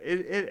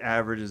 it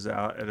averages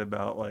out at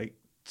about like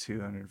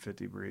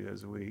 250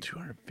 burritos a week.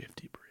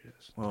 250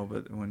 burritos. Well,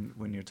 but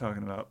when you're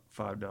talking about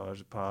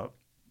 $5 a pop,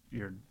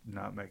 you're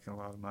not making a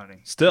lot of money.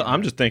 Still,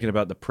 I'm just thinking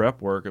about the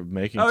prep work of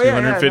making Oh, yeah,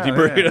 250 yeah,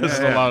 no, burritos.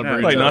 yeah, yeah, a lot of no, burritos.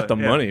 Like, totally. not the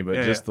Yeah, money, but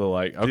yeah, just yeah. the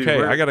like, Dude, okay,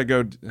 we're- I got to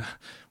go.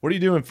 What are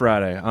you doing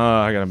Friday?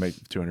 I got to make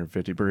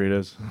 250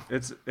 burritos.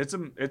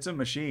 It's a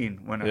machine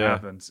when it Yeah.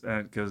 happens,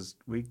 because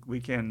we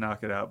can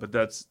knock it out. But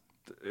that's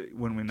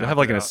when we Do knock I have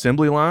like it an out.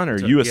 assembly line, or are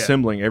So- you yeah.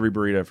 assembling every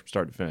burrito from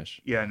start to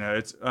finish? Yeah, no,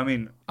 it's. I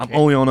mean, I'm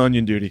only on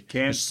onion duty.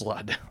 Can't- Just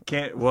slide down.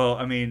 can't. Well,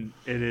 I mean,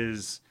 it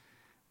is.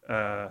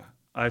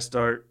 I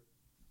start.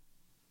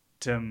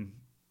 Tim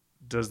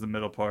does the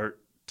middle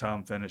part.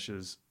 Tom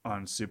finishes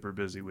on super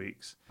busy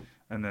weeks,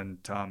 and then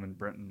Tom and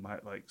Brenton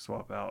might like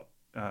swap out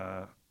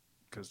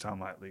because Tom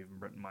might leave and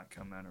Brenton might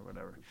come in or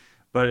whatever.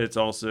 But it's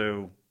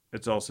also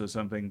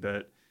something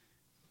that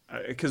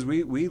because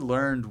we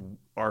learned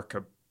our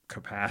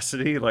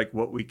capacity, like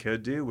what we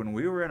could do when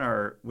we were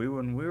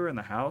in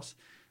the house.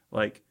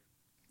 Like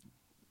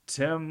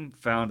Tim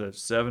found a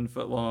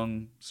 7-foot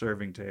long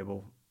serving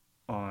table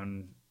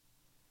on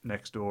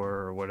Nextdoor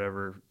or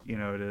whatever, you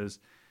know, it is.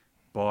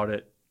 Bought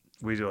it.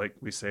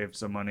 We saved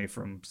some money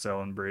from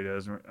selling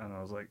burritos, and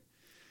I was like,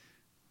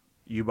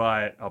 you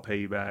buy it, I'll pay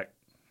you back.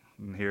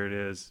 And here it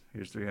is.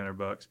 Here's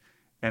 $300.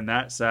 And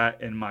that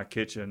sat in my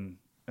kitchen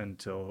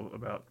until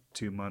about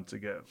 2 months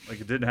ago.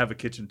 Like, it didn't have a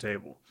kitchen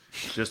table.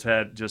 just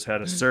had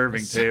a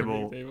serving serving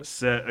table table.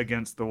 set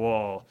against the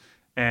wall,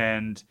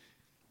 and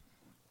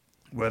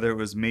whether it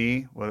was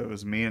me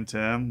and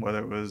Tim, whether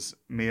it was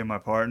me and my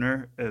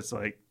partner, it's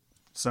like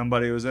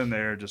somebody was in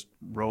there just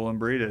rolling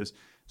burritos.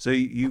 So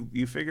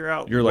you figure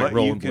out You're like what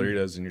rolling you can,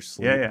 burritos in your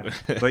sleep. yeah,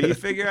 but you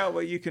figure out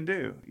what you can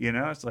do. You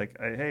know, it's like,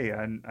 hey,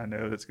 I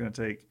know that's going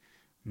to take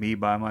me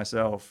by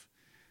myself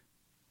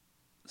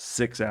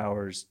 6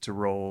 hours to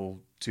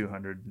roll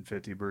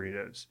 250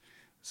 burritos.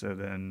 So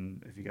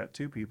then if you got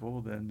two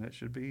people, then it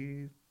should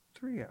be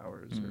 3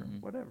 hours or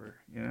whatever,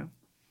 you know?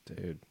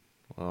 Dude.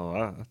 Well,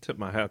 I tip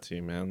my hat to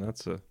you, man.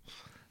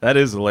 That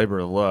is a labor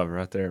of love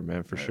right there,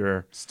 man, for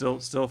sure. Still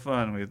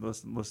fun. We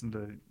listen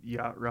to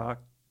yacht rock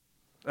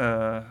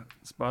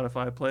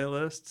Spotify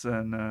playlists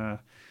and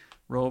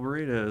roll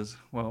burritos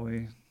while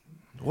we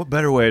What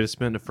better way to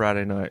spend a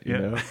Friday night, you Yeah.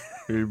 know?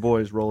 Your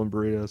boys rolling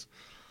burritos.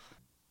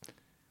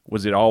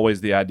 Was it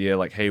always the idea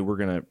like, hey, we're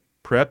going to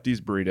prep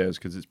these burritos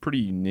because it's pretty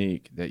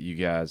unique that you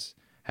guys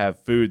have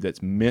food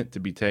that's meant to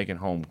be taken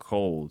home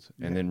cold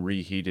and then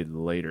reheated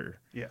later?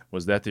 Yeah.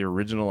 Was that the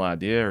original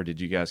idea, or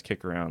did you guys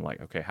kick around like,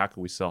 okay, how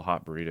can we sell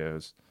hot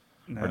burritos?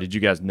 No, Or did you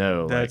guys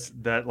know? that's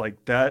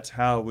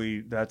how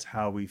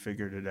we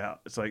figured it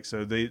out. It's like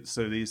so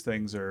these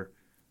things are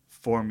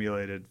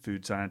formulated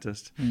food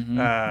scientists.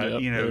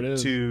 Yep, You there it know,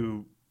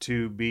 is.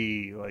 to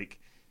be like,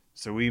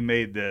 so we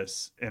made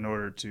this in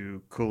order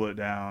to cool it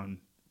down,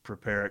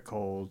 prepare it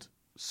cold,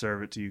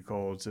 serve it to you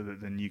cold, so that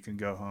then you can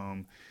go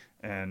home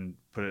and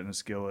put it in a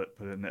skillet,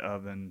 put it in the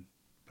oven,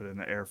 put it in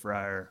the air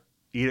fryer,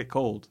 eat it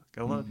cold.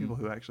 Got a lot of people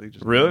who actually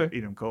just Really? eat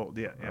them cold.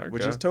 Yeah,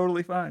 which Okay. is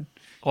totally fine.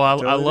 Well, I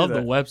Totally do love the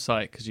that.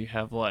 website because you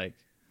have like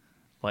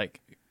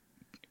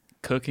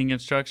cooking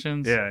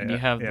instructions. Yeah, and yeah,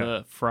 you have yeah.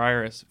 the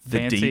fryer is The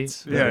fancy.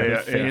 deets.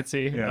 Yeah,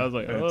 fancy. yeah, I was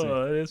like, fancy.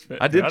 oh, it is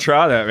fancy. I did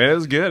try that, man. It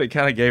was good. It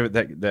kind of gave it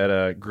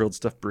that grilled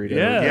stuffed burrito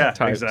Yeah.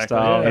 type exactly.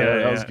 style. Yeah,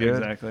 that was good.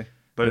 exactly.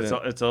 But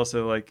But it's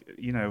also like,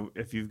 you know,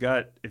 if you've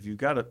got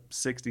a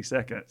 60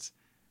 seconds,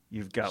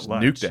 you've got Just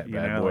lunch. nuke that you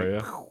bad know, boy,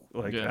 like, yeah.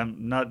 like Yeah.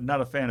 I'm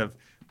not a fan of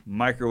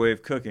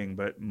microwave cooking,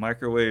 but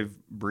microwave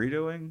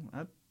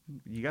burritoing,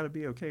 you got to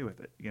be okay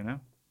with it, you know.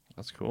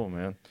 That's cool,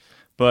 man.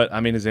 But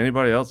I mean, is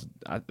anybody else?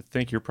 I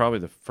think you're probably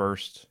the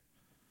first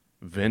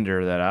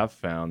vendor that I've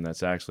found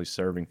that's actually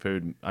serving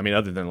food. I mean,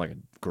 other than like a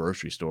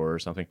grocery store or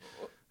something,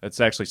 that's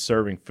actually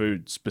serving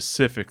food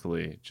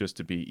specifically just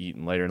to be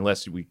eaten later.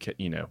 Unless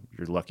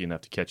you're lucky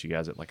enough to catch you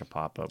guys at like a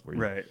pop up where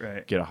you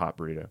Right. get a hot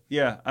burrito.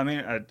 Yeah, I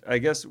mean, I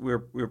guess we're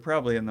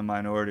probably in the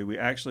minority. We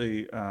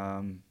actually,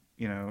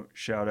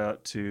 shout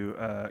out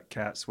to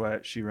Kat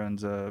Sweat. She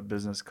runs a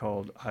business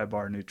called High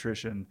Bar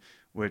Nutrition,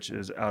 which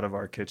is out of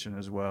our kitchen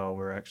as well.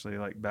 We're actually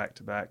like back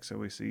to back, so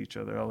we see each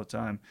other all the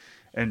time.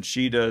 And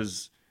she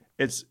does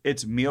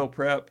it's meal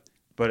prep,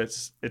 but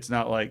it's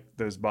not like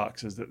those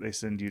boxes that they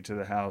send you to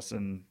the house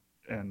and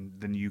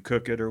then you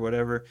cook it or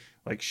whatever.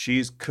 Like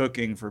she's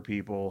cooking for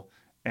people,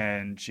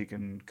 and she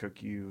can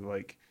cook you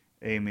like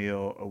a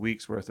meal, a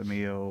week's worth of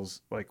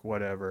meals, like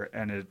whatever,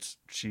 and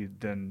she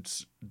then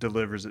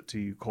delivers it to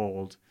you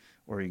cold,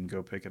 or you can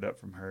go pick it up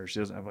from her. She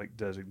doesn't have like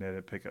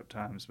designated pickup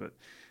times, but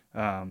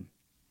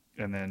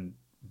and then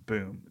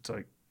boom,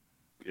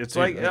 it's Dude,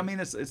 like that- I mean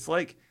it's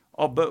like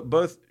all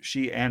both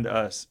she and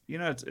us, you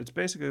know, it's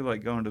basically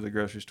like going to the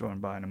grocery store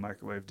and buying a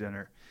microwave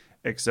dinner,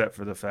 except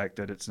for the fact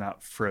that it's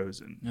not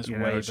frozen. It's you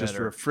know, way it's just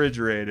better.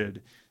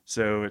 refrigerated,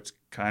 so it's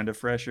kind of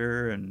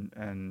fresher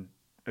and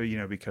you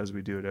know, because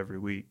we do it every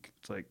week,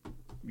 it's like,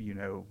 you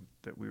know,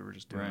 that we were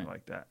just doing Right. it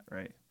like that,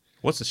 right?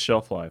 What's the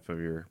shelf life of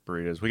your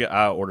burritos?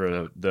 I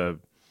ordered the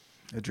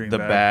A dream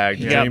bag,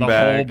 You got dream the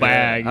bag. whole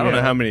bag, I don't know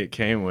yeah. how many it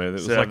came with. It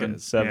was Seven. like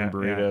seven Yeah,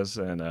 burritos,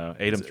 and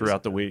ate them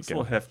throughout the week. It's a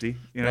little hefty,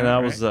 you know. And I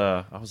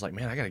right? was like,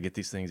 man, I got to get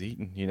these things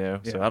eaten, you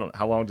know. So Yeah. I don't.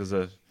 How long does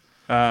a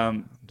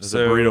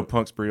So, burrito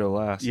punk's burrito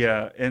last?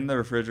 Yeah, in the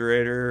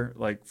refrigerator,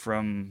 like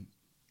from,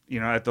 you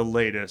know, at the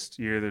latest,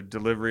 you either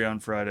delivery on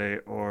Friday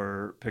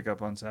or pick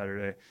up on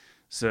Saturday.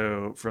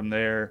 So from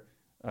there,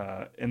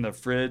 in the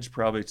fridge,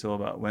 probably till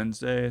about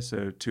Wednesday,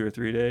 so 2 or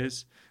 3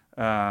 days.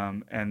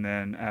 And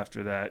then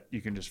after that,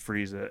 you can just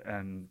freeze it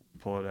and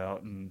pull it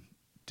out and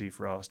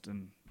defrost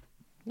and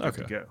good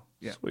to Okay. go.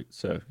 Yeah. Sweet.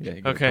 So yeah.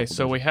 you get a Okay, couple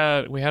so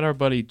dozen. we had our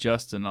buddy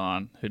Justin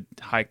on who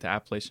hiked the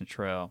Appalachian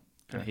Trail,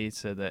 and Okay. he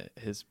said that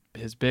his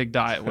big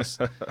diet was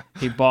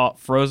he bought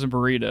frozen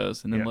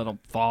burritos and then Yeah. let them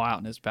fall out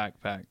in his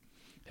backpack.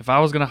 If I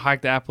was gonna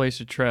hike the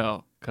Appalachian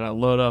Trail, could I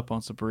load up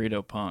on some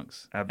burrito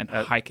punks and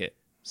hike it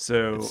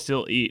So and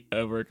still eat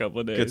over a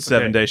couple of days? Good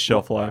 7-day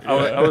shelf life.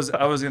 I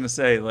was gonna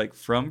say, like,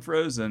 from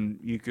frozen,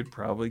 you could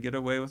probably get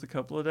away with a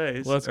couple of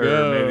days. Let's or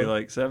go. maybe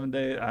like 7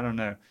 days. I don't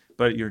know,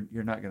 but you're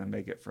not gonna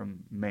make it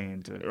from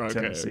Maine to Okay,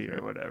 Tennessee okay.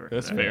 or whatever.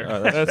 That's Uh, fair.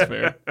 Oh, That's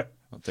fair. I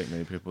don't think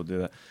many people do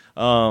that.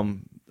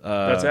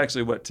 That's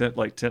actually what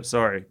Tim.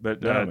 Sorry,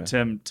 but No,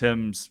 man.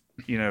 Tim's,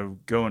 you know,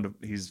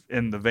 he's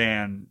in the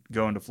van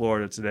going to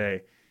Florida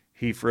today.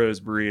 He froze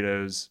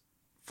burritos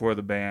for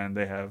the band.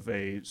 They have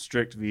a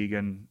strict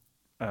vegan,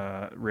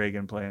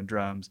 Reagan playing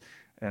drums,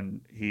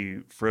 and he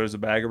froze a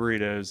bag of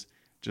burritos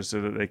just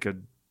so that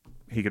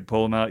he could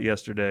pull them out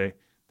yesterday.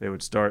 They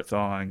would start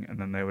thawing, and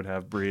then they would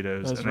have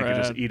burritos, That's and they could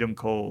just rad. eat them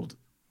cold.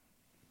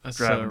 That's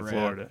driving so to rad.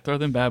 Florida. Throw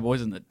them bad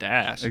boys in the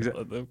dash. Exa-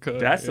 Let them cook,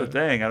 That's the yeah.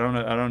 thing. I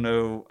don't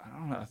know.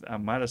 I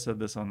might have said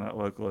this on that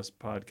Localist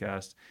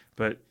podcast,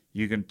 but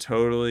you can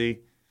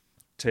totally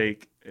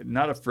take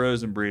not a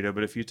frozen burrito,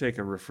 but if you take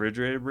a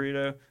refrigerated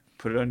burrito,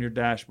 put it on your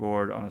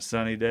dashboard on a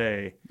sunny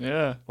day.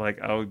 Yeah.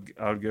 Like I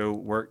would go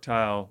work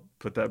tile,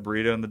 put that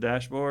burrito on the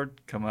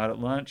dashboard, come out at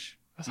lunch.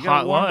 That's You got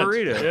hot a warm lunch.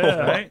 burrito, Yeah.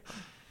 right?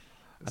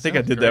 I think I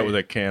sounds did that great. with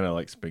a can of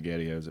like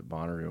SpaghettiOs at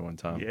Bonnaroo one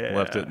time. Yeah.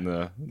 Left it in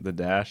the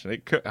dash and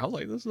it cooked. I was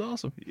like, this is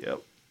awesome. Yep.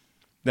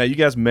 Now you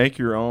guys make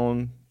your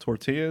own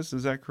tortillas,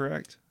 is that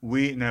correct?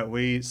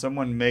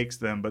 Someone makes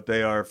them, but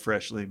they are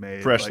freshly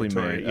made. Freshly like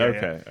made. yeah,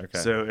 Okay, yeah. okay.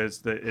 So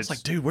it's It's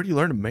like, dude, where do you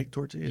learn to make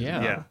tortillas?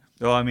 Yeah. yeah.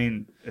 Well, I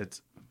mean,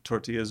 it's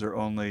tortillas are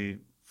only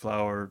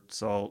flour,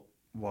 salt,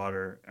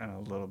 water, and a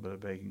little bit of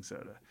baking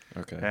soda,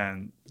 Okay.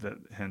 and that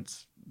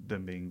hence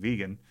them being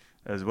vegan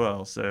as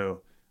well.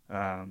 So,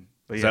 but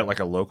Is yeah, that like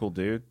a local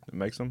dude that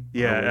makes them? Or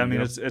yeah. where I you mean,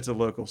 go? it's a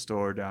local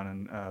store down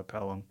in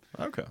Pelham,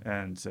 Okay.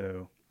 and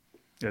so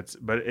it's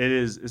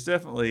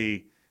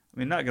definitely. I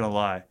mean, not gonna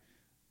lie,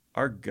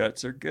 our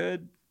guts are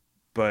good,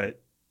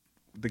 but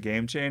the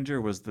game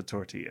changer was the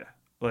tortilla.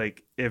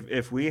 Like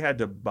if we had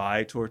to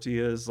buy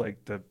tortillas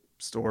like the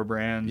store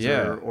brands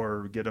Yeah.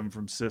 or get them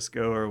from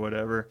Cisco or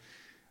whatever,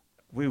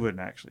 we wouldn't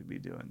actually be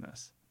doing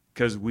this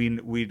because we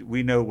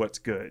know what's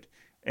good.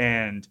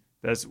 And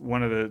that's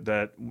one of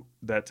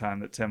that time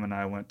that Tim and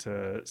I went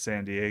to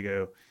San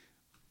Diego.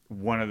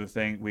 One of the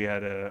things we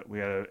had an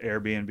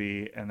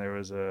Airbnb and there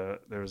was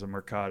a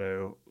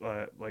Mercado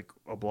like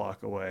a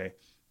block away,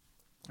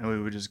 and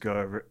we would just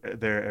go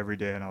there every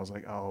day. And I was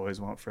like, I always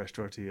want fresh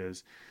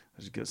tortillas.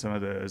 Let's just get some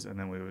of those, and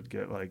then we would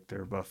get like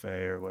their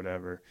buffet or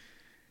whatever,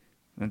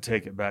 and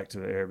take it back to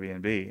the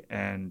Airbnb.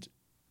 And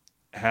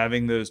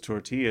having those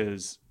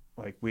tortillas,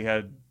 like we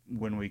had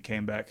when we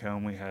came back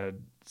home, we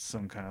had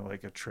some kind of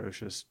like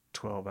atrocious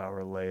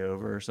 12-hour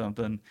layover or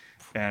something,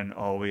 and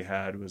all we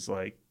had was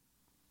like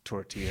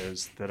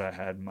tortillas that I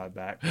had in my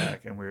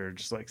backpack, and we were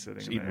just like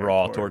sitting in eat the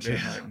raw airport being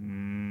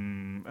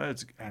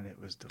tortillas. like, and it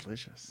was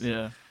delicious.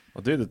 Yeah.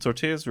 Well, dude, the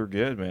tortillas were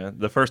good, man.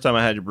 The first time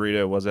I had your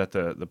burrito was at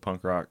the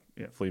punk rock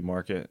Yeah. flea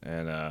market,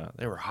 and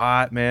they were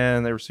hot,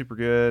 man. They were super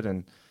good,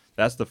 and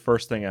that's the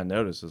first thing I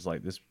noticed is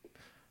like this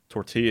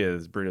tortilla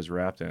this burrito's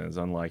wrapped in is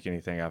unlike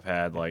anything I've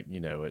had, like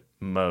at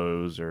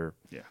Moe's or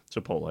Yeah.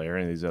 Chipotle or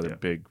any of these other Yeah.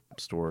 big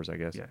stores, I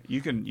guess. Yeah, you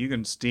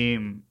can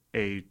steam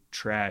a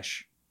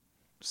trash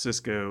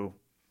Cisco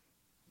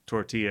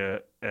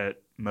tortilla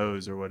at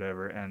Moe's or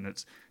whatever, and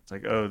it's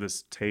like, oh,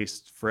 this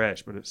tastes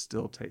fresh, but it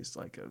still tastes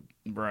like a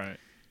Right.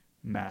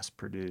 mass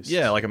produced.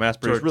 Yeah, like a mass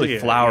produced, really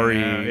Tortilla, flowery,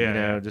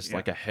 yeah, just yeah.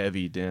 like a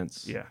heavy,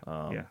 dense. yeah,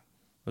 yeah.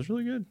 It was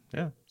really good.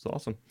 Yeah, it's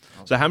awesome.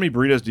 So how many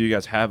burritos do you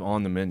guys have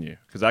on the menu?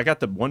 Because I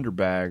got the Wonder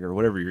Bag or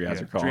whatever you guys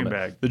Yeah, are calling Dream it.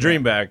 Bag. The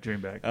Dream Yeah, Bag. Dream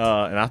Bag.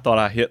 And I thought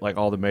I hit like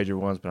all the major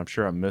ones, but I'm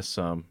sure I missed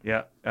some.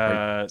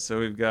 Yeah. So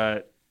we've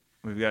got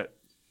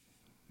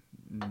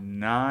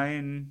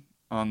 9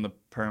 on the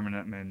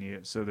permanent menu.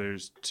 So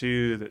there's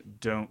 2 that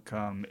don't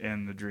come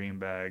in the Dream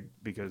Bag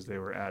because they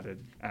were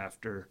added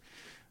after.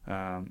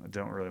 I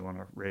don't really want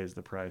to raise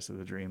the price of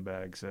the Dream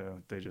Bag, so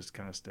they just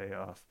kind of stay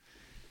off.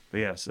 But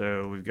yeah,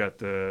 so we've got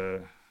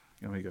the.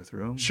 You want me to go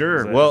through them?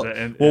 Sure. Is Well,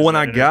 is when that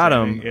I got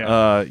them, entertaining?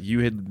 Yeah. you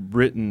had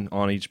written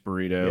on each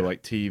burrito Yeah.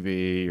 like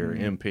TV or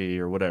Mhm. MP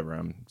or whatever.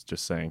 I'm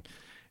just saying.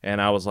 And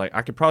I was like,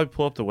 I could probably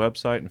pull up the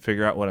website and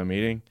figure out what I'm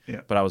eating.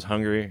 Yeah. But I was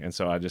hungry, and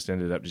so I just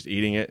ended up just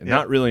eating it and Yeah.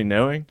 not really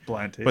knowing.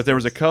 Blind taste. But there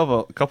was a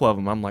couple of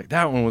them. I'm like,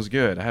 that one was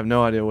good. I have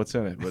no idea what's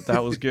in it, but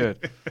that was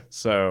good.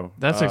 So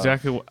That's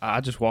exactly what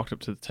I just walked up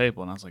to the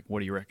table and I was like,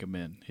 what do you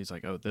recommend? He's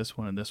like, oh, this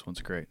one and this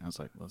one's great. And I was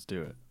like, let's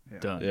do it. Yeah.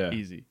 Done. Yeah.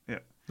 Easy.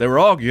 they were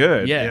all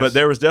good. Yes. But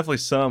there was definitely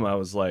some I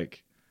was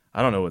like,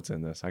 I don't know what's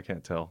in this. I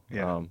can't tell.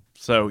 Yeah.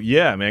 So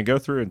yeah, man, go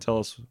through and tell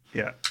us.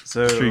 Yeah.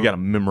 So I'm sure you got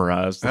them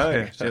memorized. Oh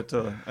yeah, shit,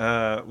 totally.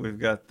 We've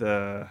got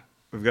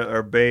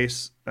our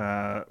base,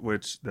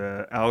 which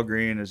the Al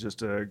Green is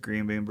just a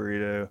green bean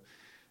burrito,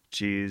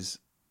 cheese,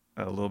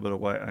 a little bit of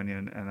white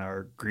onion, and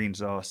our green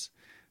sauce,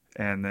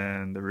 and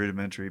then the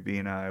rudimentary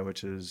bean eye,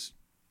 which is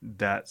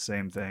that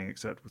same thing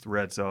except with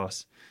red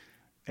sauce.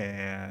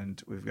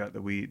 And we've got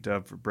the wheat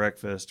dub for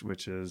breakfast,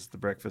 which is the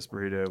breakfast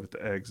burrito with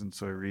the eggs and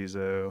soy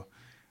riso.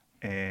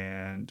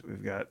 And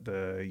we've got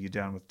the You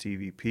Down with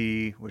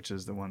TVP, which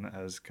is the one that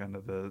has kind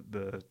of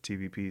the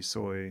TVP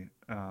soy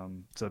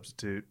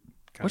substitute.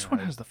 Which one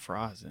has the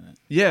fries in it?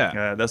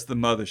 Yeah. That's the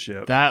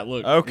mothership. That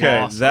looked Okay,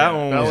 awesome. that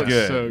one was looked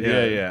good. so Yeah,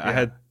 good. yeah. I Yeah.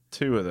 had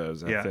 2 of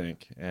those, I Yeah.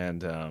 think,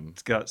 and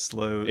It's got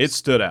slow. it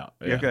stood out.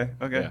 Yeah. Okay.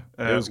 Yeah,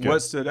 it was good. What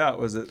stood out?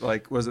 Was it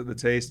the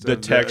taste The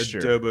of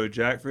texture. the adobo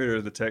jackfruit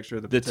or the texture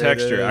of the The potatoes?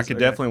 texture, I could Okay.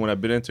 definitely, when I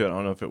bit into it, I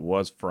don't know if it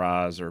was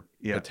fries or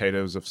Yeah.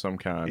 potatoes of some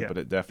kind, Yeah, but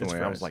it definitely,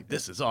 I was fries. like,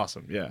 this is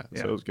awesome. Yeah,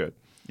 Yeah. so it was good.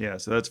 Yeah,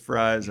 so that's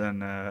fries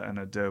and an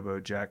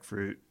adobo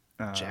jackfruit.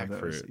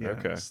 Jackfruit, Yeah,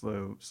 okay.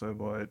 slow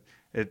boil.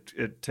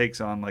 It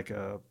takes on like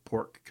a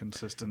pork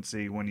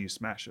consistency when you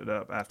smash it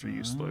up after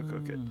you slow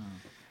cook it.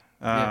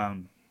 Yeah.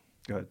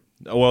 Go ahead.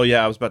 Well,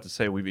 yeah, I was about to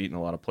say we've eaten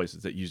a lot of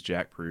places that use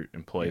jackfruit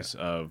in place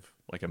of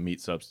like a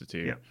meat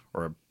substitute Yeah.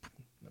 or a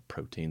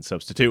protein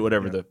substitute,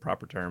 whatever Yeah. the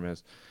proper term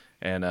is.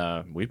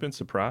 And we've been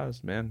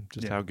surprised, man,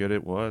 just Yeah. how good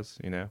it was,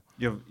 you know.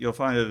 You'll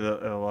find it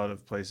at a lot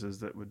of places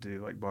that would do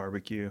like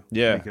barbecue.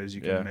 Yeah, because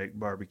you can make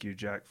barbecue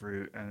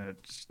jackfruit, and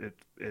it's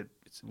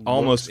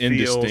Almost looks, feels, and-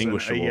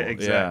 indistinguishable. yeah, Yeah.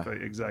 exactly.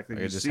 Like, You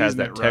it just has season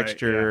that it right,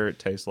 texture. It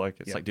tastes like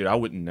it's Yeah. like, dude, I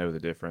wouldn't know the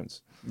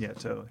difference. Yeah,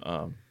 totally.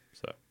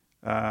 So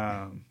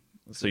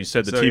So you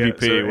said the so,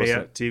 TVP. Yeah, so, what's yeah,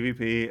 it?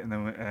 TVP,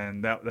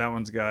 and that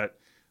one's got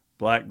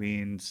black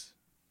beans,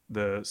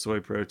 the soy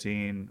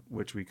protein,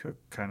 which we cook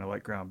kind of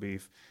like ground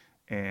beef,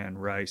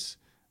 and rice,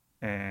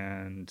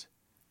 and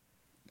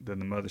then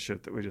the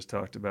mothership that we just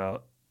talked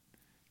about,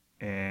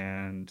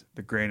 and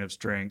the grain of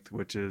strength,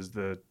 which is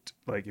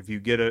like if you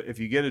get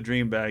a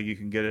dream bag, you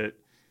can get it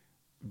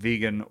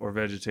vegan or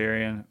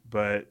vegetarian,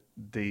 but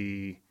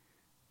the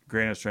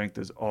grain of strength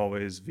is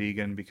always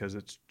vegan because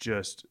it's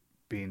just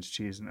beans,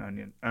 cheese, and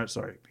onion.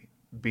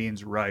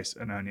 Beans, rice,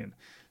 and onion.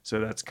 So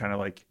that's kind of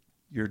like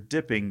your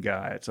dipping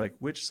guy. It's like,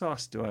 which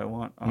sauce do I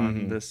want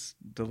on this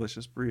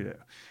delicious burrito?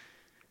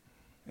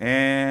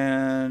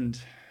 And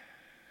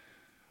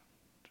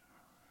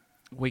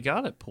We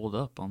got it pulled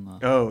up on the.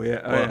 oh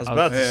yeah, Well, I was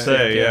about to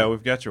say, yeah,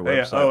 we've got your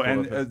website. Oh, pulled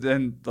and up.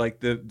 then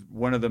like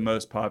one of the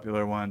most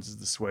popular ones is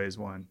the Swayze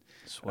one.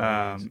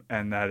 Swayze.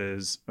 And that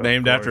is of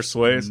Named after course,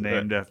 Swayze?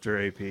 named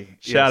after AP.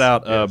 Shout Yes,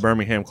 out yes,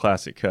 Birmingham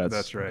Classic Cuts.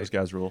 That's right. Those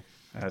guys rule.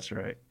 that's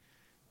right.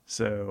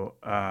 So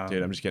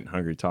Dude, I'm just getting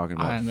hungry talking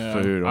about I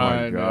know. food. Oh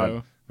my I god, know. I'm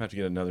gonna have to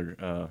get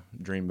another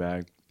dream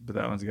bag. but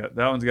that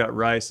one's got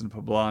rice and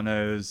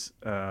poblanos,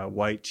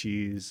 white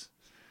cheese,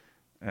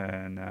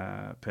 and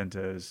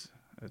pintos.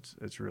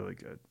 It's really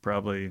good.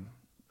 Probably.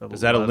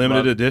 Is that a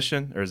limited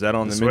edition, or is that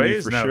on the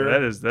menu Swayze? for No, sure?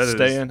 that is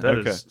Staying? that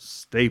Okay. is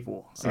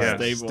staple. a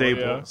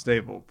staple,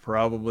 Staple.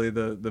 Probably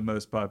the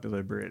most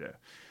popular burrito.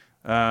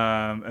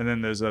 And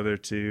then there's other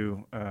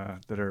two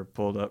that are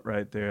pulled up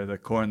right there. The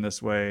corn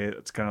this way.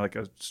 It's kind of like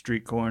a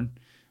street corn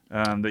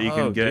that you Oh,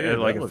 can get dude, at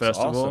like that a looks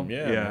festival. awesome.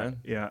 Yeah, man.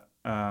 Yeah.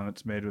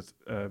 It's made with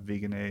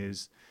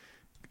veganese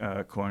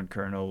corn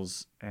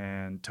kernels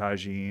and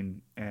tagine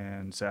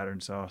and Saturn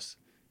sauce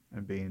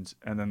and beans,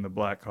 and then the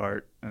Black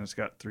Heart, and it's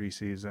got 3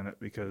 C's in it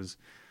because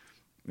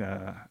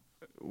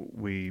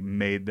we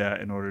made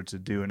that in order to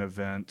do an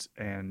event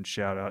and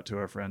shout out to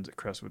our friends at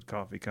Crestwood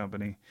Coffee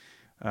Company.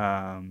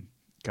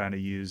 Kind of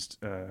used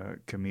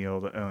Camille,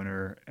 the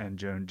owner, and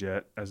Joan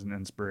Jett as an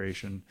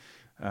inspiration,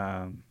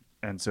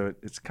 and so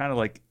it's kind of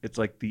like it's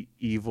like the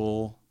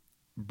evil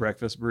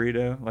breakfast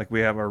burrito. Like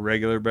we have our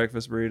regular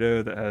breakfast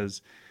burrito that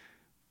has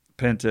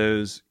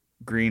pintos,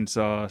 green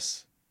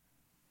sauce,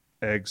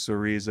 egg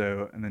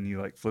chorizo, and then you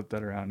like flip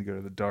that around and go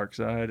to the dark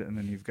side, and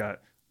then you've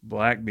got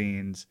black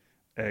beans,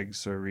 egg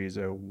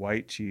chorizo,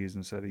 white cheese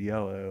instead of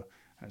yellow.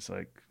 And it's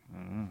like, I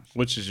don't know.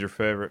 Which is your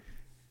favorite?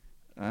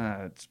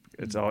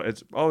 It's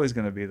always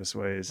going to be the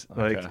Swayze.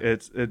 Like Okay.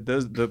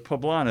 the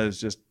poblanos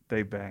just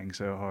they bang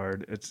so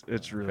hard.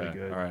 It's really Okay.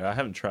 good. All right, I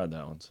haven't tried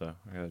that one, so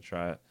I gotta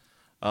try it.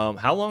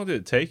 How long did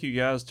it take you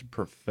guys to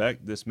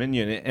perfect this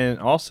menu? And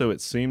also,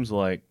 it seems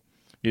like,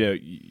 you know,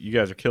 you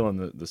guys are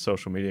killing the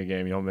social media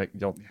game.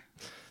 Y'all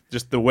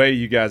just the way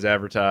you guys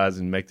advertise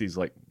and make these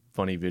like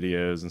funny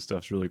videos and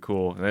stuff's really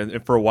cool.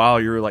 And for a while,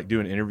 you were like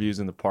doing interviews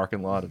in the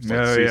parking lot of like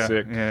Oh, yeah.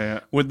 Seasick Yeah.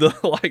 with the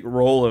like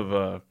roll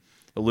of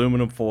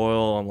aluminum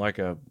foil on like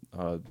a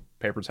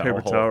paper towel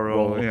Paper towel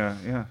roll. roll.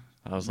 Yeah.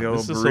 I was The like, old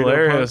this is burrito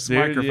hilarious, punks dude.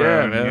 microphone,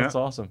 Yeah, man, yeah. that's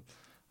awesome.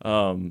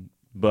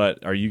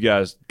 But are you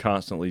guys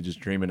constantly just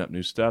dreaming up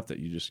new stuff that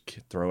you just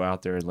throw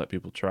out there and let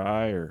people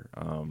try, or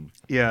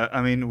Yeah,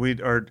 I mean,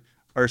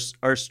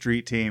 our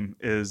street team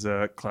is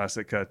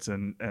Classic Cuts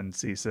and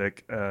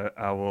Seasick.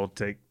 I will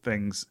take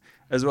things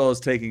as well as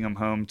taking them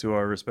home to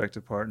our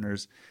respective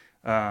partners.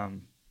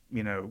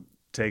 You know,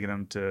 taking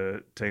them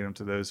to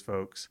those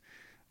folks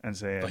and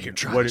saying, Like, here,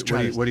 try what, this, what, try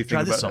do you, this. what do you Try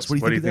think this about sauce.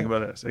 this? What do you think think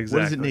about this? Exactly.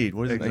 what does it need?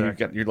 What is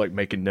exactly. it? You're like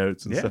making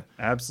notes and Yeah, stuff.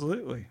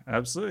 absolutely.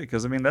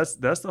 Because I mean, that's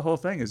the whole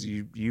thing is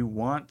you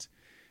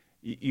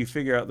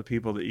figure out the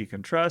people that you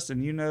can trust,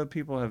 and you know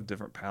people have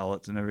different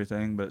palates and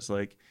everything, but it's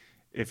like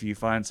if you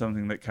find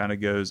something that kind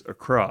of goes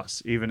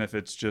across, even if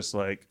it's just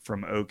like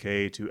from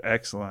okay to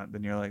excellent,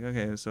 then you're like,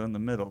 okay, so in the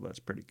middle, that's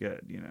pretty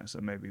good, you know. So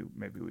maybe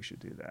we should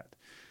do that.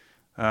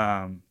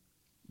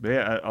 But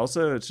yeah,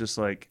 also it's just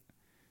like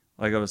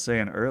I was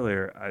saying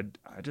earlier,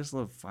 I just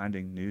love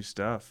finding new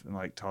stuff and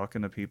like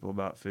talking to people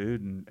about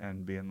food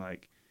and being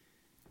like,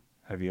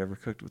 have you ever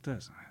cooked with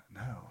this?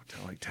 No.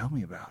 Tell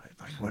me about it.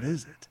 Like, what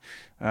is it?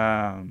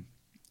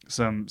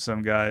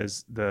 Some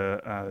guys,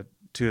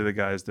 two of the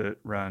guys that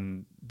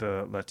run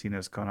the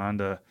Latinos Con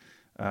Anda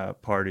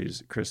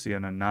parties,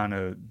 Christian and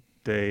Nano,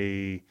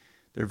 they're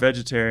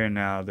vegetarian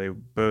now. They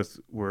both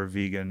were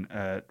vegan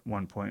at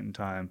one point in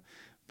time,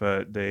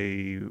 but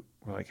they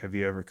were like, have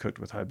you ever cooked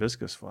with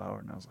hibiscus flower?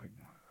 And I was like,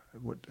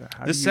 what?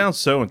 This sounds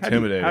so How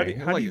do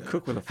intimidating. you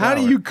cook with a flower? How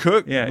do you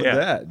cook Yeah, with yeah.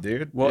 that,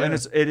 dude? Well, Yeah.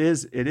 and it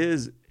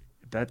is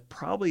that's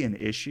probably an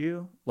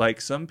issue. Like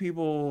some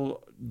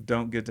people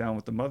don't get down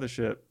with the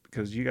mothership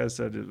because you guys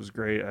said it was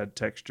great, it had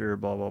texture,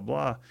 blah blah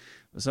blah.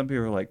 But some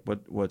people are like,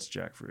 what's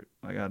jackfruit?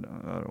 Like I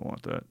don't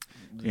want that,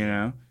 you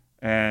know.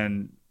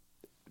 And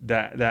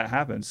that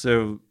happens.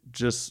 So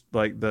just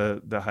like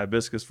the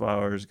hibiscus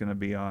flower is going to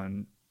be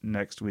on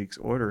next week's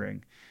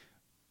ordering,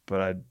 but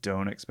I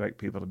don't expect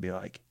people to be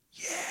like,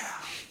 yeah,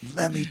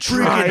 let me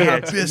try Freaking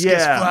it.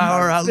 hibiscus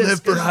flower. I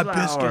live for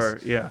hibiscus. Flower.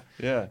 Yeah.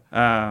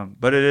 Yeah.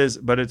 But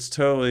it's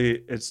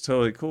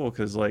totally cool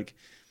because like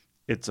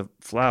it's a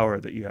flower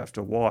that you have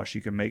to wash.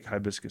 You can make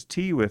hibiscus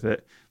tea with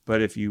it,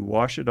 but if you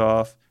wash it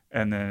off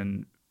and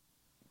then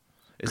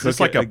Is this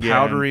cook like it a again-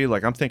 powdery?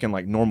 Like I'm thinking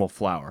like normal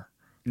flour.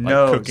 Like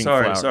no, cooking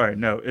flour. sorry,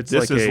 no. It's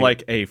This is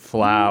like a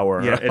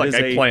flower. yeah, it like is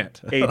a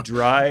plant. a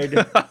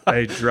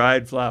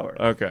dried flower.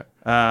 Okay.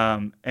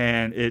 And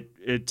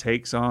it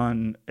takes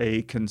on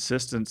a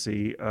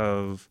consistency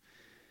of.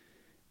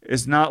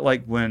 It's not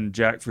like when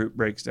jackfruit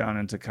breaks down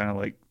into kind of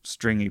like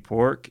stringy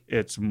pork.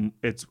 It's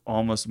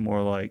almost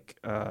more like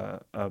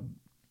a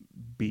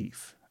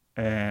beef,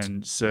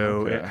 and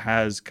so Okay. it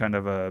has kind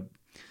of a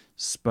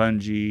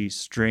spongy,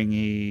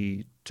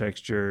 stringy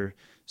texture.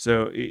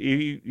 So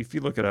if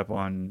you look it up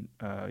on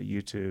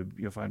YouTube,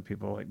 you'll find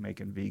people like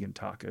making vegan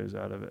tacos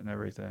out of it and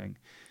everything.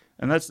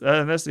 And that's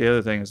the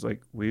other thing is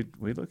like we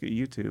look at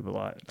YouTube a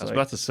lot. It's I was like,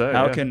 about to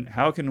say,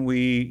 how can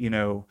we, you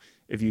know,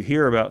 if you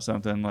hear about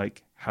something,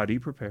 like how do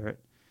you prepare it,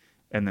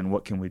 and then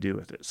what can we do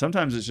with it?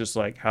 Sometimes it's just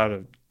like how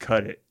to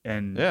cut it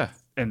and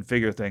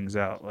figure things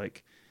out.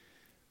 Like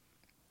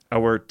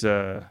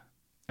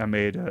I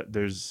made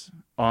there's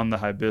on the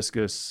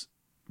hibiscus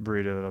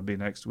burrito that'll be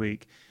next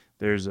week.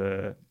 There's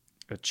a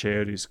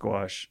chayote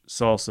squash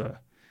salsa,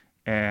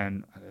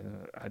 and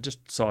I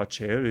just saw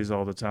chayotes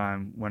all the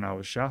time when I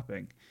was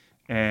shopping,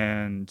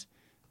 and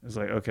I was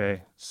like,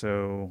 okay,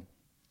 so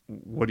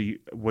what do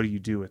you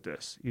do with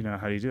this? You know,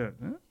 how do you do it?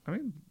 I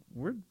mean,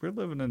 we're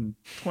living in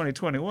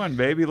 2021,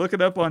 baby. Look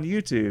it up on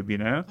YouTube. You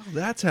know, Oh,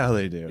 that's how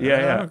they do it.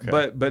 yeah. Okay.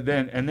 But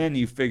then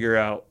you figure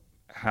out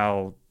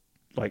how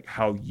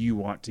you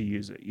want to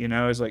use it. You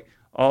know, it's like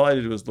all I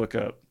did was look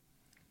up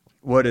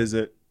what is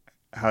it,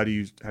 how do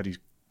you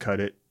cut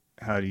it,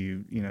 how do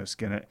you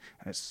skin it,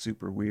 and it's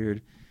super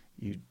weird.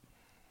 It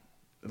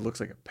looks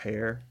like a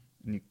pear,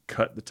 and you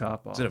cut the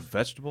top off. Is it a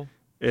vegetable?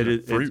 It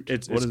Is is it fruit?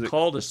 It's What is it?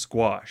 called a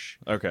squash,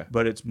 Okay.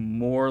 but it's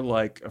more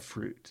like a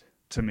fruit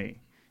to me,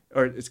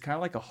 or it's kind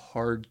of like a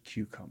hard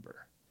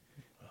cucumber.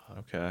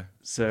 Okay.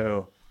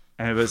 So,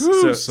 and it was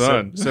Whew,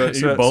 so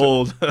you're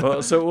bold.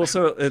 So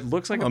it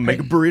looks like I'll a make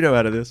a pear. burrito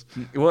out of this.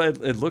 Well,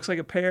 it looks like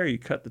a pear. You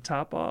cut the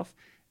top off,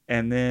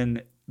 and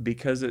then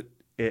because it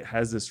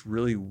has this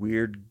really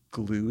weird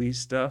gluey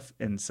stuff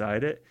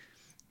inside it,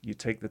 you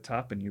take the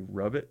top and you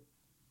rub it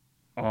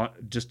on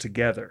just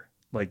together.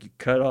 Like you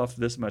cut off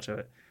this much of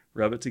it,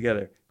 rub it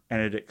together,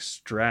 and it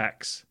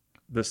extracts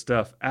the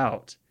stuff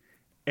out,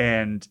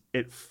 and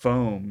it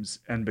foams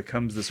and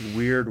becomes this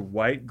weird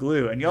white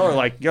glue. And y'all are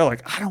like,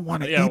 I don't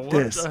want to Yeah, eat what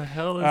this. the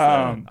hell is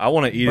that? I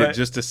want to eat it But-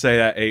 just to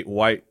say I ate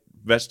white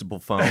vegetable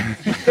foam.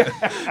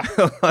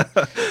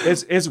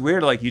 It's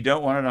weird. Like you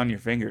don't want it on your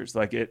fingers.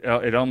 Like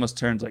it almost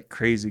turns like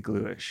crazy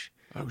gluish.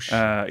 Oh shit.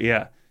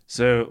 Yeah.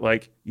 So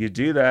like you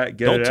do that,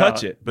 get Don't it touch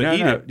out. it, but No,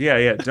 eat no. it.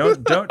 Yeah.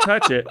 Don't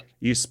touch it.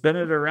 You spin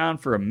it around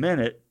for a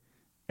minute,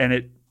 and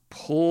it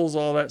pulls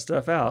all that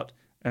stuff out,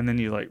 and then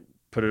you like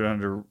put it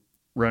under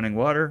running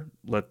water,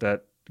 let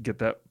that get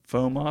that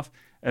foam off,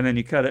 and then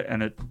you cut it,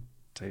 and it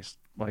tastes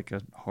like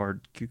a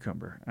hard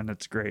cucumber, and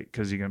it's great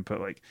because you can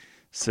put like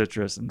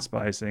citrus and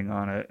spicing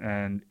on it,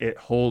 and it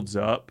holds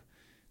up.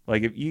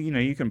 Like if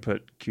you can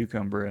put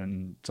cucumber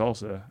in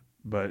salsa,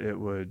 but it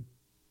would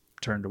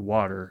turn to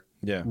water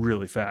Yeah.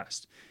 really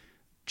fast.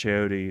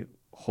 Chayote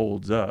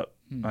holds up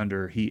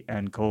under heat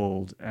and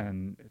cold,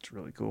 and it's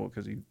really cool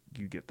because you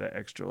get that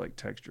extra like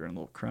texture and a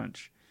little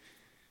crunch.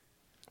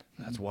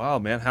 That's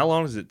wild, man. How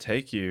long does it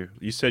take you?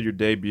 You said you're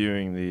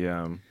debuting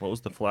the what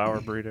was the flower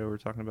burrito we were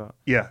talking about?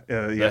 Yeah,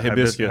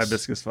 hibiscus.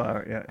 hibiscus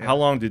flower. Yeah. How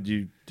long did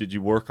you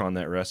work on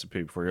that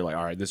recipe before you're like,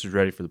 all right, this is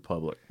ready for the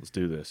public. Let's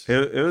do this.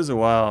 It was a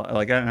while.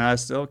 Like, and I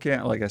still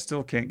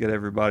can't get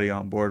everybody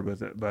on board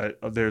with it. But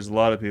there's a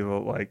lot of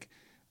people like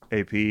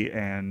AP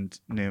and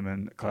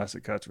Newman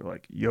Classic Cuts were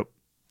like, "Yep,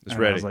 It's and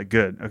ready. I was like,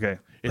 "Good, okay,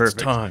 It's perfect.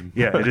 time."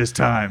 Yeah, it is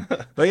time."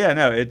 But yeah,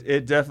 no,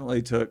 it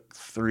definitely took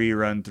 3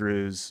 run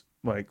throughs,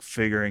 like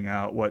figuring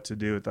out what to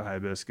do with the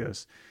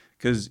hibiscus,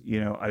 because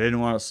I didn't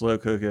want to slow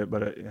cook it,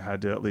 but I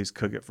had to at least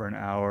cook it for an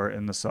hour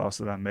in the sauce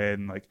that I made,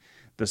 and like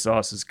the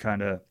sauce is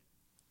kind of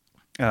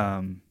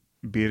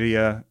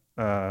birria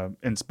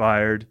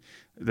inspired.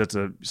 That's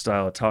a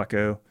style of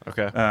taco.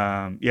 Okay.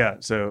 Yeah.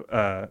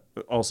 So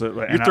also,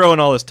 like, You're throwing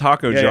all this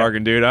taco Yeah.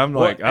 jargon, dude. I'm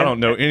Well, like, I don't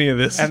know any of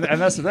this. and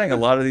that's the thing. A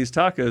lot of these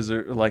tacos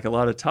are like a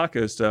lot of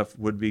taco stuff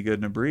would be good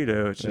in a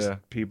burrito. It's just Yeah.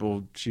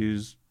 people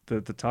choose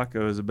that the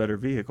taco is a better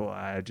vehicle.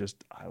 I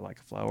like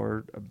a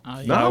flour.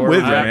 No, I'm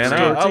with you, wrapped man.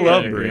 I tortilla,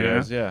 love you know?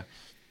 burritos. Yeah.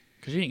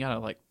 Because you ain't gotta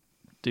like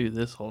do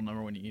this whole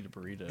number when you eat a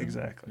burrito.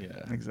 Exactly.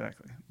 Yeah.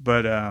 Exactly.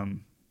 But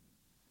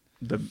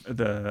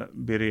the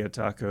birria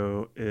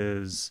taco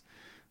is,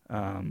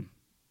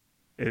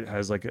 it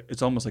has like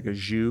it's almost like a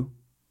jus,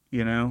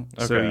 you know.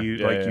 So Okay. you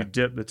Yeah, yeah. you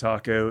dip the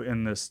taco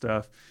in this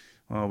stuff.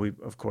 Well, we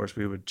of course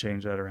we would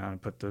change that around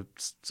and put the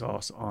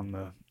sauce on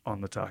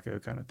the taco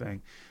kind of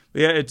thing.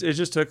 But yeah, it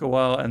just took a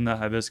while. And the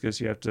hibiscus,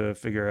 you have to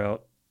figure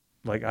out,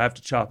 like I have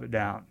to chop it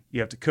down. You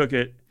have to cook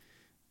it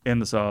in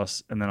the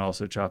sauce and then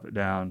also chop it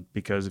down,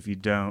 because if you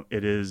don't,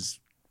 it is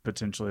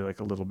potentially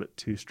like a little bit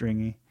too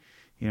stringy.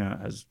 You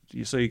know,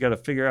 so you got to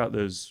figure out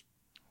those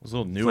Those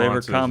little flavor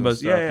nuances and combos.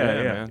 stuff. Yeah,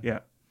 man. yeah.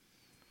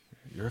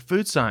 You're a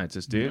food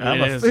scientist, dude. I'm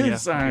It a is, food yeah.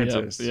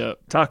 scientist. Yep.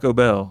 Taco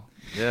Bell.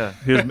 Yeah.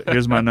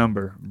 Here's my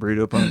number.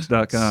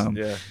 burritopunks.com.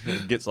 Yeah,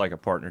 it gets like a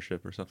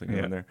partnership or something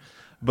Yeah. in there.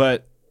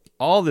 But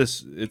all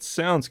this, it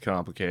sounds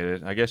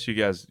complicated. I guess you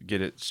guys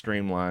get it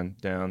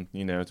streamlined down,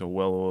 to a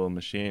well-oiled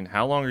machine.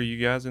 How long are you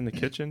guys in the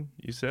kitchen,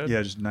 you said?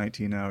 Yeah, just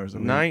 19 hours a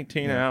week.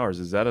 19 Yeah. hours.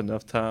 Is that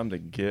enough time to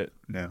get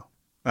No.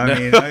 I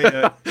mean,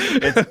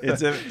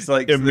 it's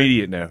like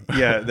immediate no?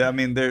 Yeah, I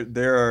mean,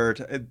 there are.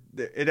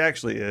 It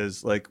actually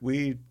is like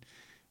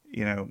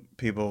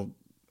people.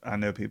 I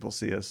know people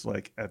see us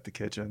like at the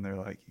kitchen. They're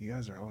like, "You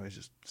guys are always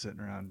just sitting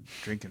around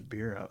drinking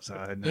beer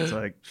outside," and it's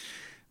like,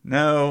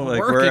 no,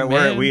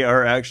 like we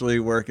are actually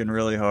working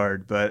really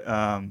hard. But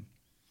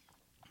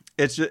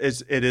it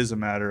is a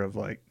matter of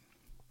like,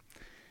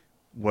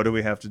 what do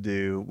we have to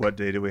do? What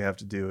day do we have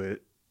to do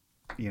it?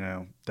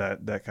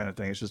 That kind of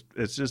thing.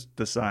 It's just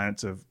the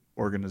science of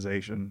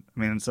organization. I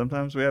mean,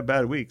 sometimes we have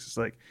bad weeks. It's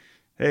like,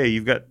 hey,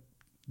 you've got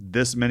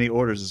this many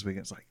orders this week.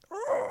 It's like,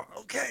 oh,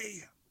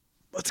 okay,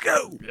 let's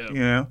go.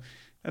 Yeah.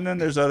 And then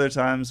there's other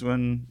times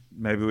when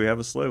maybe we have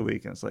a slow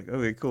week and it's like,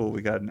 okay, cool,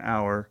 we got an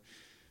hour.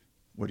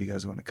 What do you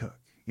guys want to cook?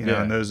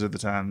 Yeah. And those are the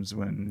times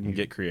when You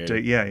get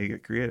creative. you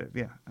get creative.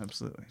 Yeah,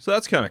 absolutely. So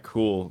that's kind of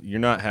cool. You're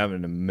not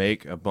having to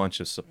make a bunch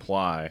of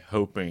supply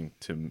hoping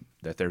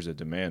that there's a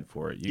demand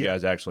for it. You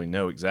guys actually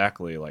know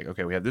exactly, like,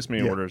 okay, we have this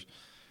many orders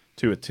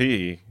to a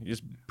T.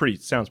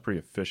 Sounds pretty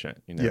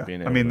efficient, Yeah.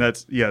 being I able mean,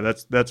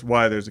 to- that's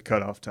why there's a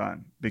cutoff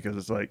time, because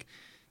it's like,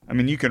 I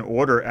mean, you can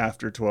order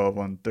after 12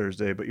 on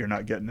Thursday, but you're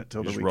not getting it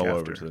till you the just week roll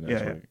after. over to the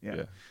next week.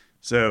 Yeah.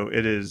 So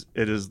it is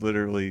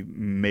literally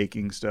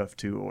making stuff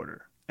to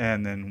order.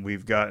 And then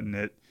we've gotten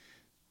it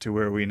to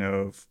where we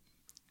know if,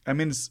 I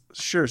mean,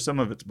 sure, some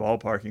of it's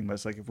ballparking, but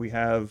it's like if we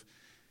have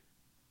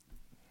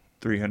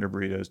 300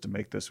 burritos to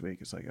make this week,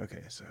 it's like,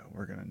 okay, so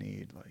we're going to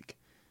need like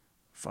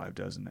 5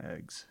 dozen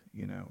eggs,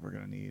 we're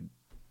going to need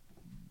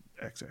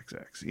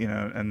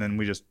XXX, and then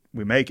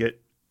we make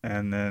it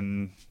and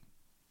then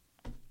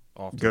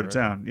Off go to the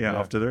town. Yeah, Yeah.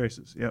 off to the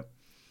races. Yep.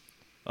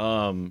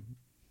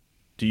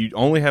 Do you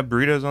only have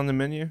burritos on the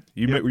menu?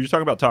 You Yep. were just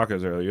talking about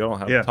tacos earlier. You don't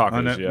have Yeah,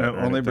 tacos yet. no, or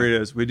only anything.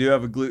 burritos. We do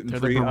have a They're the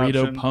gluten-free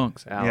burrito option.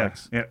 punks,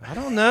 Alex. Yeah, I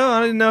don't know.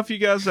 I didn't know if you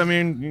guys. I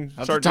mean, you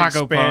That's start the to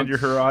taco expand punks. your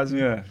horizon.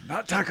 yeah,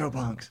 not taco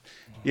punks.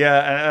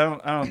 Yeah,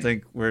 I don't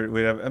think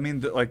we have. I mean,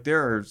 like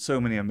there are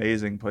so many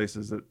amazing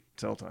places that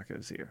sell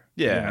tacos here.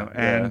 Yeah,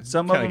 and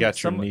some of Kinda them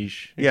got your some,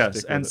 niche. You Yes,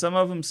 stick with and it. some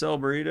of them sell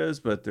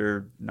burritos, but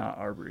they're not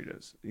our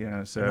burritos.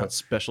 So They're not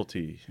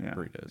specialty yeah,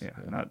 burritos. Yeah,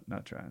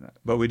 not trying that.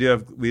 But we do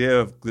have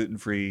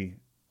gluten-free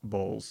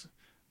bowls.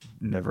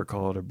 Never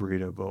call it a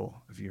burrito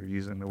bowl. If you're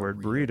using the word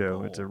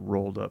burrito, it's a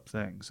rolled up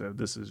thing. So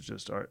this is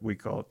just we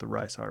call it the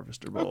rice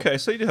harvester bowl. Okay,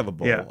 so you do have a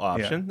bowl Yeah,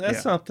 option. yeah, That's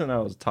yeah. something I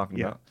was talking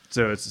Yeah. about.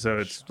 So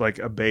it's like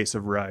a base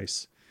of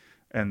rice,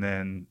 and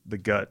then the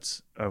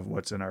guts of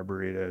what's in our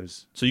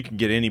burritos. So you can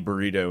get any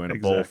burrito in a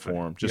bowl Exactly.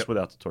 form just Yep.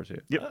 without the tortilla.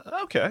 Yep.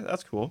 Okay,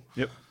 that's cool.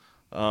 Yep.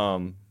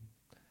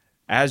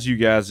 As you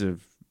guys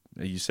have,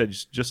 you said you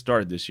just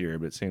started this year,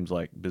 but it seems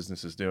like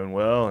business is doing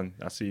well, and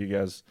I see you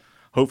guys.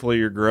 Hopefully,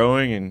 you're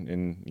growing,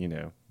 and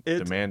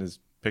demand is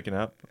picking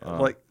up.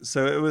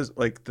 So it was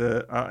like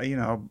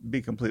I'll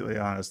be completely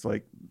honest,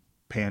 like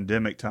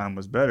pandemic time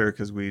was better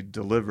because we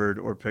delivered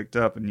or picked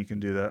up, and you can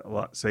do that a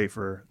lot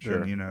safer Sure.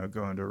 than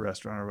going to a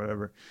restaurant or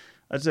whatever.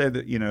 I'd say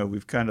that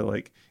we've kind of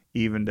like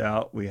evened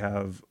out. We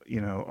have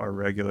our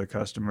regular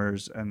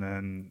customers, and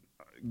then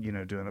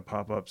doing the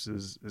pop-ups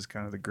is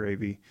kind of the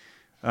gravy.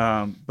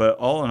 But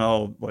all in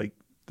all, like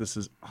this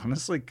is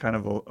honestly kind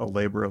of a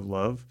labor of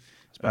love.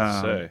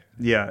 about to say.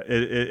 Yeah, it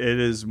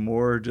is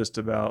more just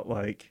about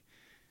like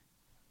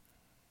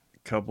a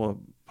couple of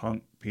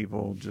punk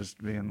people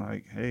just being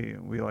like, hey,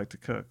 we like to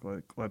cook,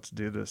 like let's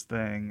do this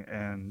thing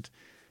and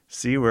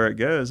see where it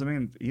goes. I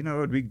mean, it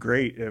would be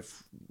great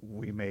if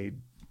we made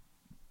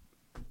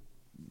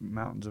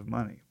mountains of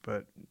money,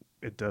 but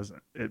it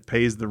doesn't. It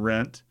pays the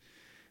rent,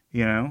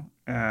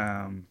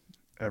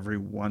 every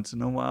once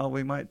in a while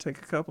we might take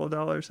a couple of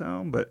dollars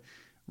home, but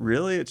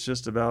really it's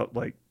just about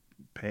like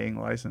paying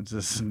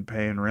licenses and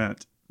paying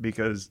rent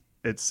because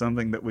it's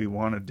something that we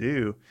want to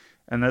do.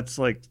 And that's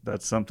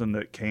something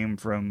that came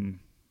from,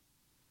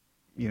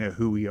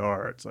 who we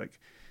are. It's like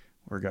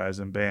we're guys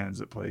in bands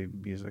that play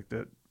music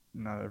that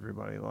not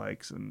everybody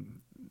likes, and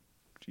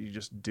you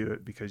just do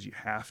it because you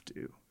have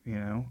to,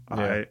 Yeah.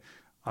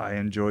 I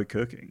enjoy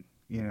cooking,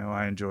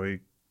 I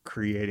enjoy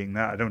creating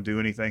that. I don't do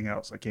anything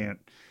else. I can't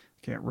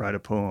can't write a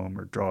poem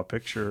or draw a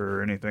picture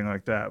or anything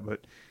like that,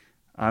 but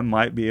I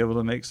might be able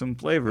to make some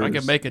flavors. I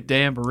can make a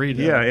damn burrito.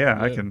 Yeah,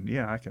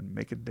 I can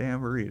make a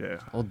damn burrito.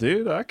 Well,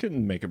 dude, I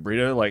couldn't make a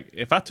burrito. Like,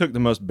 if I took the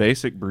most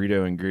basic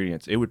burrito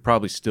ingredients, it would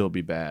probably still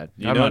be bad.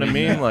 You know what I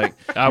mean? Like,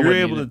 I you're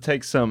wouldn't able eat to it.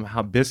 take some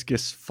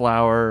hibiscus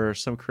flour or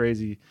some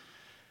crazy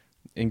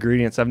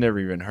ingredients I've never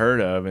even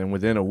heard of, and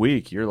within a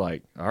week, you're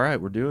like, all right,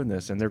 we're doing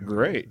this, and they're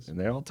great, and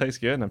they all taste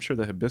good, and I'm sure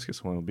the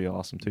hibiscus one will be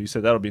awesome, too. You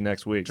said that'll be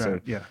next week. So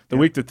Yeah, the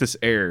week that this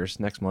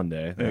airs, next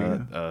Monday, There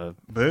you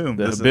Boom.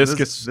 the This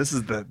hibiscus-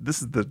 is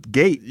the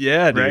gate.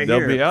 yeah, dude, right they'll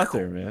here. be out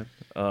there,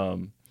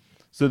 man.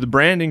 So the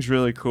branding's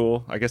really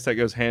cool. I guess that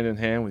goes hand in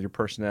hand with your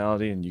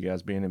personality and you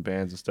guys being in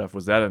bands and stuff.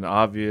 Was that an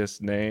obvious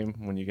name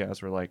when you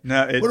guys were like,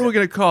 No, what are we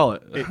gonna call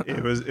it?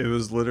 it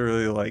was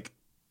literally like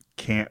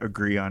can't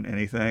agree on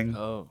anything.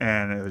 Oh.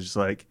 And it was just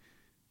like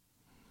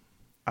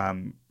I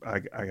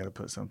got to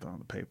put something on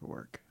the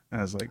paperwork. And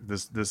I was like,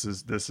 this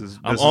is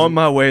I'm on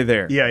my way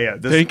there. yeah.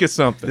 Think of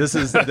something. This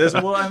is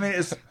well, I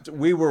mean,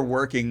 we were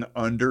working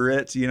under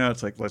it, you know.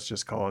 It's like, let's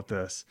just call it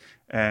this.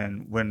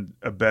 And when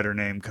a better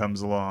name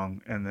comes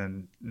along, and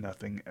then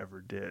nothing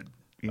ever did.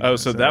 You know, Oh,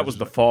 so that was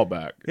the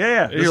fallback.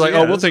 yeah. You're like,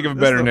 we'll think of a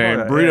better name.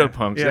 Burrito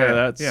Punks. Yeah,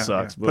 that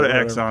sucks. Put an but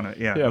X on it.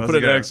 Yeah, Yeah, let's put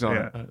an go. X on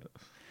Yeah. it.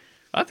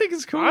 I think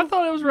it's cool. I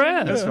thought it was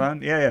rad. That's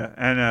fun. Yeah.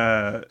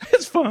 And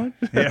it's fun.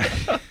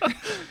 yeah.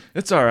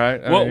 It's all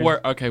right.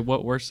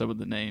 What were some of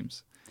the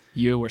names?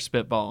 You were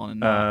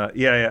spitballing and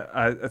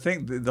I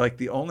think like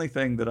the only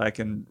thing that I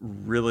can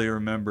really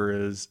remember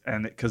is,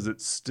 and because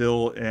it's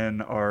still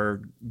in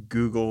our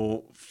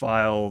Google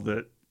file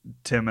that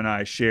Tim and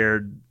I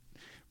shared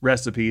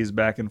recipes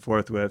back and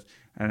forth with,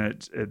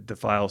 and the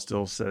file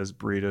still says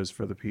burritos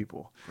for the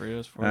people.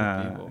 burritos for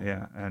the people.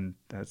 Yeah, and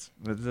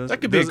that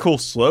could be a cool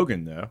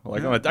slogan though.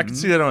 Like I could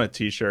see that on a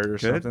T-shirt or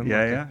good. something.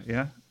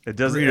 Yeah. It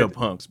doesn't. Burrito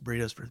Punks,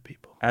 burritos for the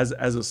people. As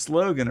a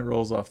slogan, it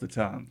rolls off the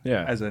tongue.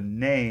 Yeah. As a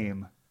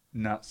name,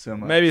 not so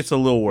much. Maybe it's a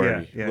little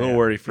wordy. Yeah, a little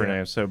wordy for a yeah.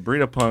 name. So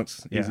Burrito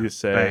Punks, Yeah. easy to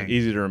say, Bang.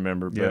 easy to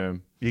remember. Yeah.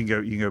 Boom. You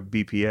can go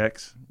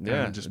BPX.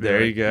 Yeah, and just be there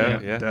like, you go.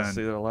 Yeah, I done.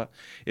 see that a lot.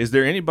 Is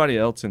there anybody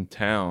else in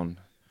town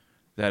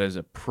that is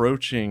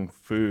approaching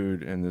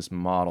food in this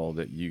model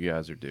that you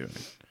guys are doing,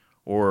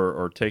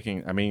 or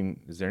taking? I mean,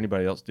 is there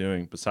anybody else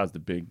doing besides the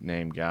big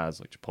name guys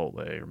like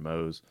Chipotle or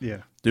Moe's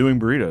Yeah. doing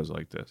burritos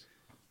like this?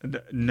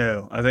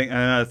 No, I think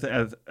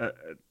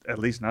at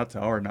least not to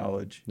our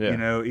knowledge. Yeah. You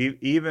know,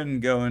 even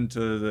going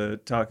to the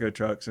taco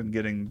trucks and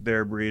getting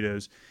their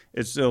burritos,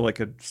 it's still like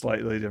a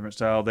slightly different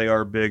style. They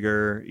are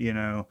bigger. You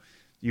know,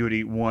 you would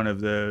eat one of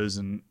those,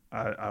 and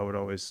I would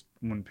always,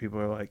 when people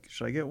are like,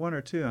 "Should I get one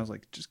or two?" I was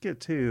like, "Just get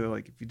two.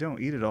 Like, if you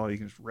don't eat it all, you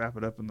can just wrap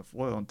it up in the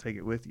foil and take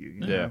it with you. You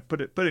know? Yeah. Put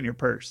it in your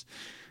purse."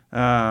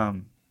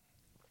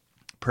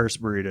 Purse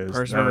burritos.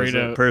 Purse That was it.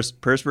 burrito. Purse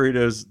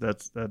burritos.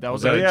 That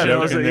was oh, a yeah, that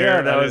joke was in it. there.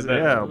 Yeah, that I was did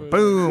it. that. Yeah,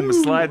 boom,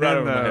 slide Right in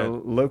over my the head.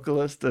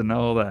 localist and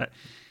all that.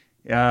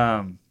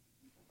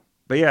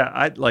 But yeah,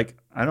 I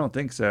don't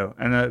think so.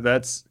 And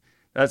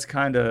that's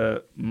kind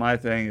of my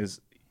thing. Is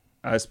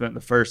I spent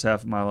the first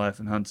half of my life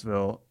in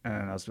Huntsville,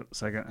 and I spent the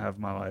second half of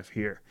my life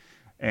here.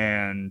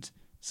 And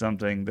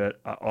something that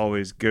I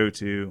always go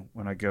to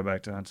when I go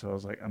back to Huntsville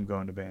is like, I'm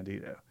going to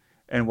Bandito.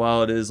 And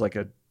while it is like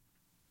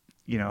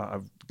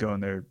I've gone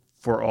there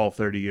for all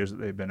 30 years that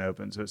they've been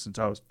open, so since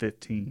I was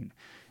 15,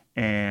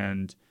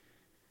 and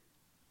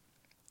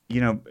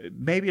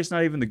maybe it's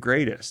not even the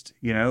greatest,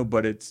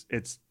 but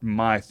it's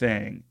my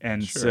thing,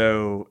 and Sure.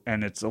 so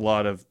it's a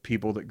lot of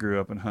people that grew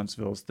up in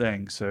Huntsville's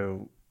thing.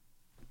 So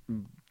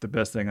the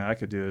best thing I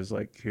could do is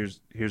like,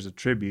 here's a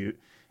tribute.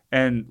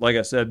 And like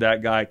I said,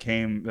 that guy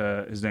came,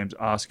 his name's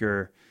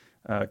Oscar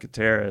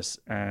Cateris,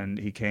 and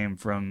he came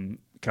from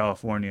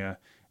California.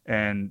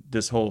 And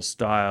this whole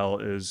style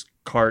is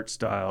cart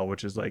style,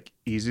 which is like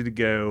easy to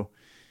go.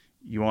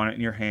 You want it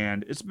in your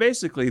hand. It's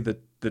basically the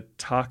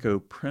taco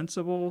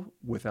principle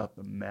without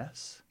the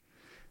mess,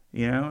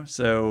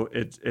 So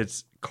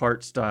it's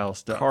cart style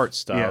stuff. Cart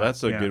style. Yeah,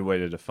 That's a yeah. good way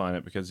to define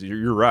it, because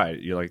you're right.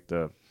 You're like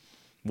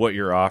what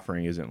you're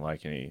offering isn't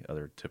like any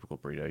other typical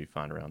burrito you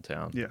find around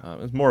town. Yeah.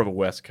 It's more of a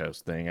West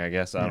Coast thing, I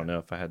guess. I Yeah. don't know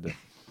if I had to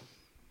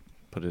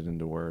put it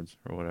into words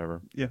or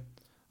whatever. Yeah.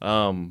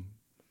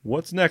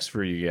 What's next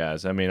for you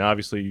guys? I mean,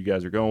 obviously you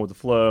guys are going with the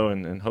flow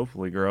and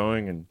hopefully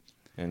growing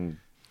and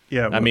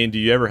Yeah. I mean, do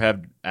you ever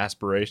have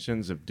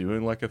aspirations of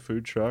doing like a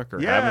food truck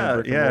or having a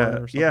brick and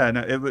mortar or something? Yeah.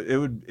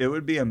 No, it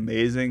would be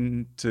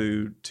amazing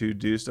to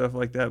do stuff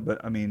like that.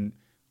 But I mean,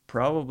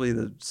 probably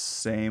the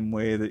same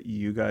way that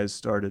you guys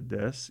started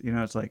this.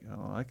 It's like,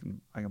 oh, I can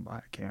buy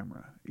a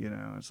camera.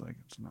 It's like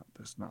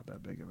it's not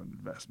that big of an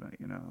investment.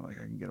 Like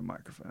I can get a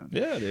microphone.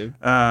 Yeah, dude.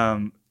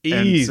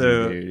 Easy,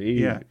 dude.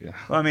 Easy. Yeah.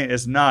 Well, I mean,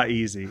 it's not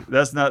easy.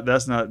 That's not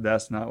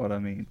what I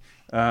mean.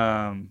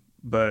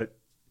 But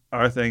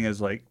our thing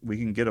is like, we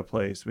can get a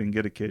place, we can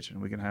get a kitchen,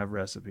 we can have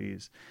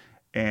recipes,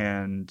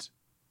 and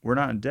we're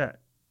not in debt.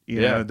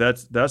 Yeah.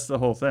 That's the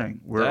whole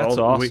thing. That's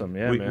awesome.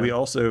 Yeah, man. we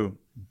also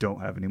don't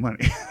have any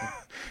money.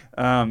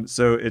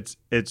 So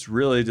it's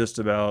really just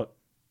about,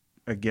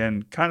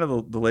 again, kind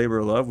of the labor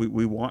of love.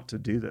 We want to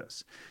do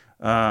this.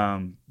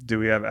 Do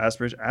we have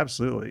aspirations?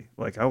 Absolutely.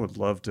 Like I would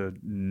love to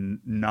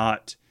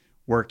not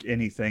work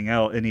anything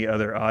else, any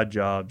other odd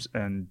jobs,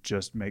 and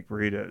just make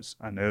burritos.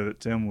 I know that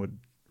Tim would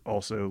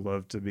also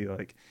love to be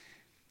like,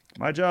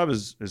 my job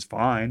is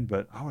fine,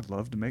 but I would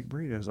love to make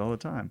burritos all the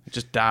time.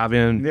 Just dive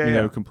in,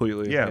 Yeah.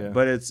 completely. Yeah,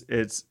 but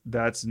it's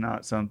that's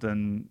not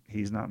something.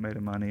 He's not made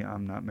of money.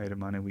 I'm not made of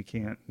money. We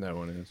can't. no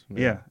one is.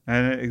 Yeah,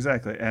 and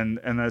exactly, and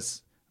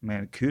that's,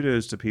 man,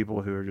 kudos to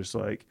people who are just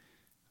like,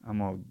 I'm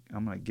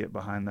gonna get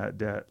behind that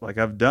debt. Like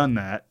I've done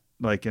that,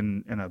 like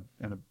in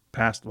a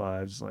past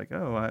lives, like,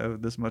 oh, I owe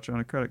this much on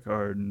a credit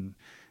card, and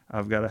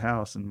I've got a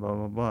house, and blah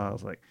blah blah. I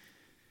was like,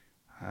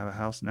 I have a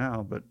house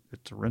now, but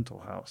it's a rental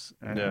house,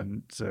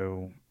 and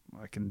so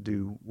I can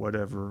do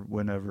whatever,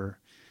 whenever.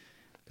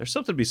 There's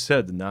something to be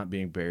said to not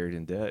being buried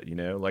in debt,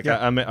 Like Yeah.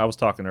 I was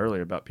talking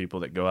earlier about people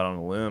that go out on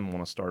a limb,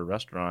 want to start a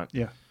restaurant,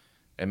 Yeah,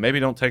 and maybe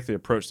don't take the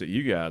approach that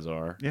you guys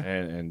are, Yeah.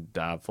 and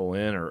dive full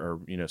in, or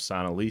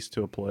sign a lease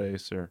to a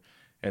place,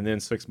 and then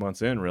 6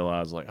 months in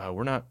realize like, oh,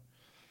 we're not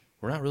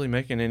really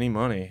making any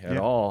money at Yeah.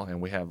 all,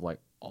 and we have like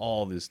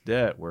all this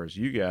debt, whereas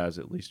you guys,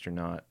 at least, you're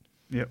not.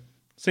 yep,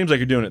 Seems like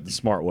you're doing it the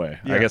smart way.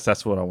 Yeah. I guess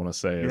that's what I want to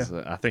say. Is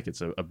Yeah. I think it's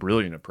a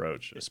brilliant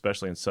approach,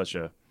 especially in such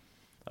a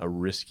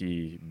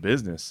risky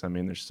business. I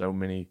mean, there's so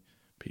many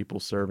people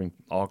serving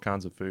all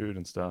kinds of food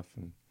and stuff,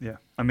 and yeah.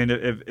 I mean,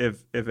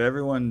 if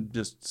everyone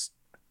just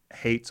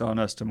hates on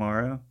us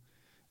tomorrow,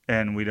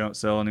 and we don't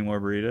sell any more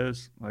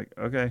burritos, like,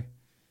 okay,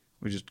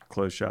 we just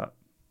close shop,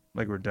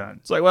 like we're done.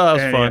 it's like, well, that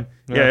was And, fun.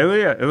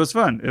 Yeah, it was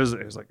fun. It was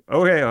like,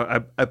 okay,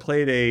 I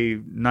played a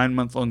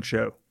 9-month-long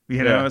show.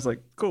 Yeah. I was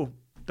like, cool,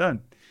 done.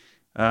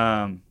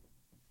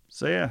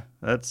 So yeah,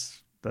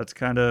 that's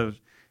kind of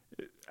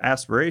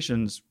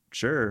aspirations.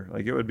 Sure,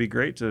 like it would be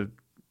great to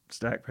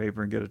stack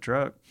paper and get a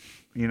truck,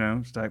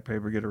 stack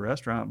paper, get a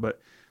restaurant,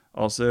 but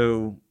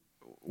also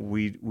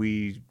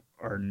we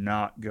are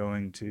not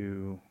going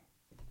to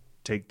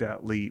take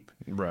that leap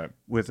Right.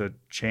 with a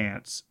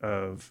chance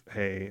of,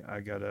 hey,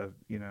 I gotta,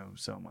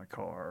 sell my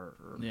car,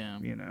 or Yeah.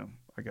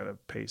 I gotta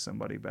pay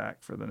somebody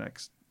back for the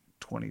next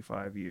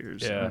 25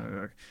 years.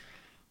 Yeah.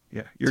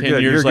 Yeah, you're 10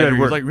 good. years You're later, good.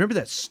 you're We're, like, remember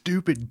that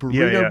stupid Yeah,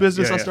 burrito yeah,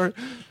 business yeah, I yeah.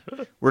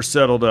 started? we're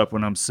settled up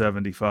when I'm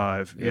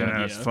 75.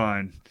 Yeah. It's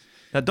fine.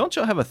 Now, don't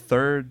y'all have a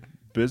third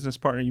business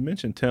partner? You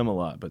mentioned Tim a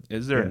lot, but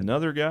is there Yeah.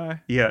 another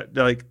guy? Yeah,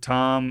 like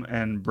Tom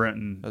and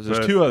Brenton. Oh,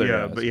 there's two other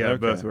yeah, guys. but yeah, Okay.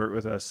 both work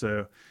with us.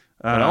 So,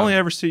 But I only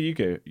ever see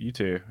you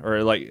two,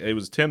 or like it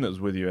was Tim that was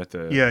with you at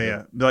the.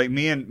 yeah. Like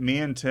me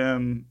and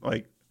Tim,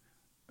 like,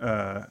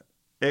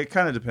 it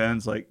kind of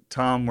depends. Like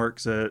Tom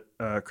works at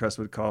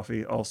Crestwood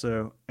Coffee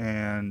also,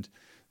 and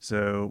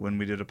so when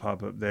we did a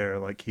pop up there,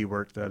 like he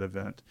worked that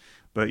event.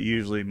 But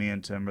usually me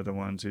and Tim are the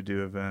ones who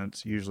do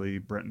events. Usually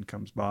Brenton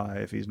comes by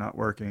if he's not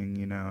working,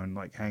 and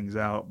like hangs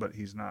out, but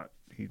he's not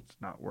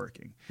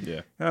working.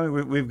 Yeah. I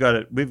mean, we've got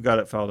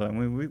it filed out.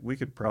 We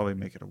could probably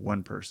make it a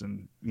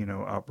 1-person,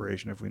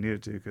 operation if we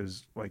needed to,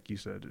 because like you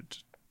said,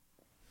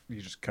 you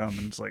just come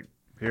and it's like,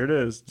 here it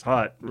is, it's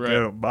hot, Right.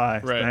 go,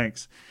 bye, Right.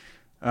 thanks.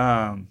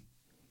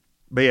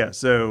 But yeah,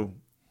 so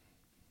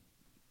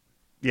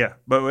yeah,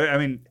 but I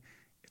mean,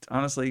 it's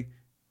honestly,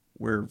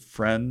 we're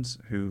friends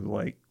who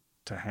like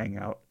to hang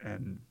out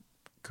and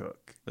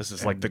cook. This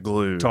is and like the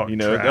glue, talk a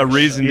trash.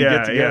 reason to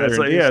get together. Yeah, it's and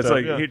like, do it's stuff.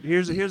 like Yeah.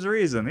 here's the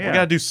reason. Yeah, We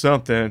gotta do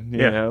something.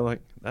 Yeah.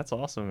 Like that's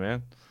awesome,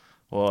 man.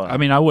 Well, I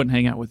mean, I wouldn't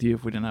hang out with you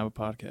if we didn't have a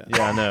podcast.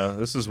 yeah, I know.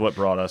 This is what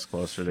brought us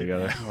closer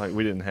together. Like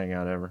we didn't hang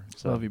out ever.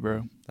 So Love you,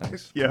 bro.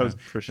 thanks. yeah.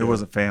 Appreciate It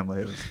wasn't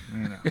family. It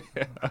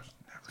was,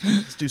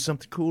 Let's do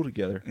something cool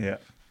together. yeah.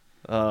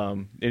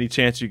 Any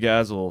chance you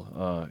guys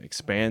will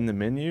expand the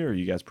menu, or are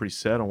you guys pretty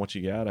set on what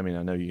you got? I mean,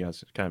 I know you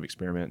guys kind of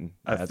experiment and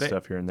I add think-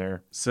 stuff here and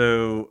there.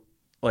 So,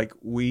 like,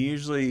 we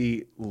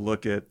usually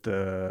look at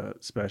the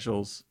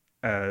specials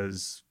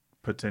as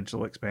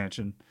potential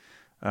expansion.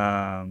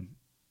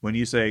 When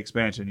you say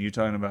expansion, you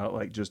talking about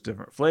like just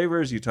different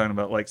flavors? You talking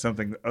about like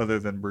something other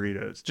than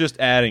burritos? Just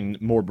adding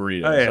more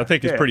burritos. Oh, yeah, I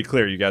think it's yeah. pretty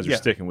clear you guys are Yeah.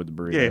 sticking with the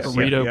burritos. Yeah,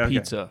 Burrito okay.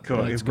 pizza. Cool.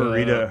 Let's go.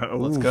 Burrito.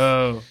 Let's Oof.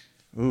 go.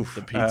 Oof.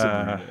 The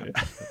pizza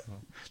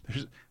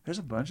burrito. There's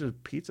a bunch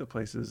of pizza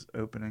places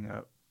opening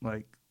up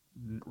like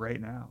right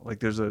now.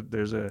 Like there's a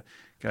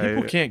guy.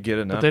 People can't get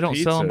enough. But they don't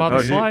sell them by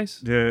pizza. the Oh,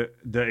 slice.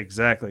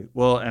 Exactly.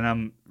 Well, and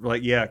I'm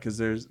like, yeah, because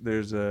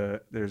there's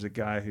a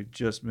guy who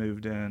just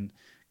moved in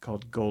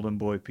called Golden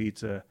Boy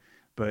Pizza,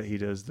 but he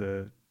does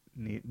the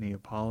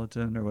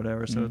Neapolitan or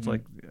whatever. So it's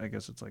like, I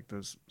guess it's like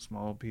those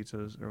small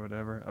pizzas or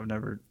whatever.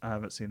 I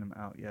haven't seen them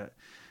out yet.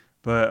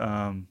 But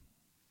and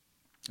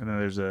then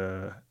there's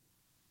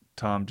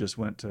Tom just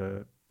went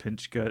to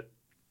Pinch Gut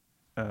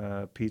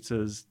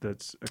pizzas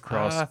that's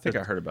across. I think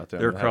I heard about that.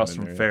 They're I haven't across been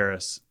from there yet.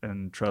 Ferris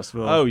in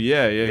Trustville. Oh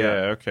yeah. Yeah.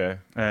 Okay.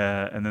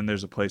 And then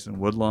there's a place in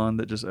Woodlawn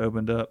that just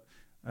opened up.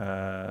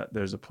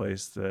 There's a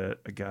place that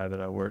a guy that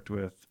I worked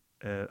with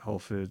at Whole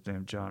Foods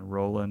named John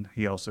Rowland.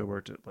 He also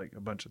worked at like a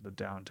bunch of the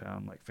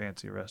downtown like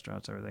fancy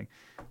restaurants, everything.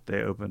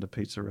 They opened a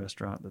pizza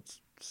restaurant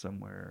that's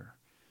somewhere.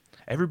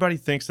 Everybody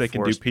thinks they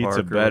can do Forest pizza Park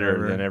or better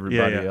whatever. than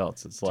everybody Yeah, yeah.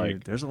 else. It's Dude,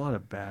 like, there's a lot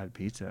of bad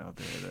pizza out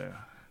there, though.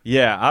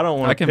 yeah, I don't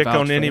I want to can pick vouch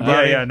on for that.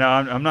 anybody. Yeah, yeah. No,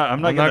 I'm not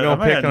I'm not gonna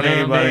gonna pick on name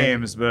anybody.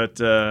 names, but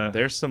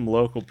There's some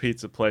local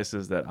pizza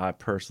places that I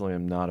personally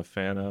am not a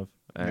fan of,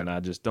 and I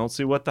just don't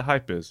see what the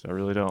hype is. I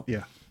really don't.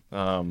 yeah.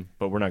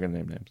 But we're not gonna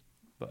name names.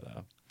 But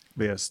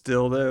But yeah,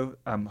 still though,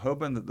 I'm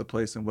hoping that the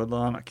place in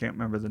Woodlawn, I can't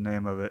remember the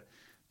name of it,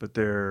 but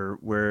they're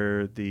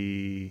where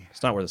the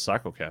it's not where the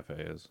Cycle Cafe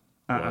is.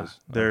 Was.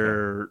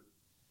 they're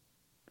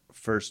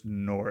first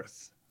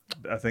north.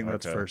 I think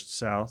that's Okay. first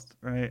south,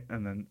 right?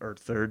 And then or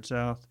third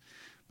south.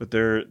 But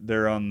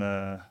they're on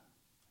the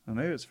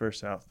maybe it's first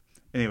south.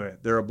 Anyway,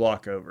 they're a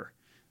block over.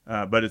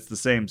 But it's the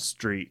same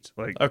street.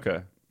 Like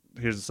Okay.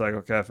 here's the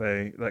Cycle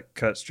Cafe, like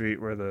Cut Street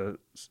where the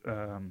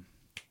I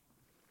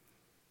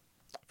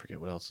forget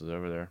what else is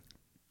over there.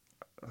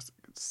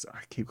 I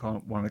keep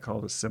wanting to call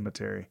it a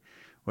cemetery.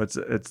 There's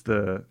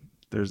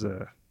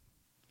a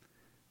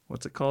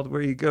what's it called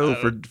where you go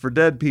for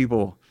dead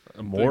people?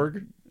 A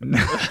morgue?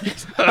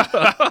 What's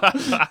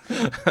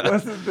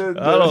the,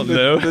 I don't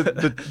know.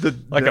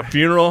 Like a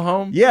funeral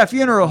home? yeah,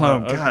 funeral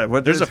home. Okay. God,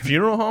 what There's a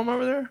funeral home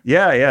over there?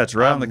 yeah, it's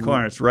right on the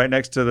corner. It's right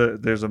next to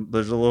there's a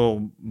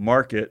little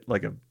market,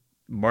 like a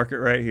market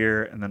right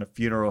here, and then a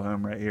funeral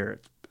home right here.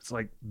 It's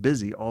like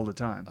busy all the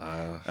time.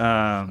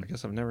 I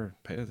guess I've never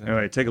paid attention.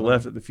 Anyway, take a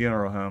left at the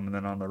funeral home, and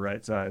then on the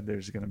right side,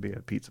 there's going to be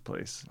a pizza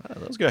place.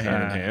 Those go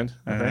hand in hand.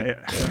 I think.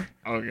 Yeah.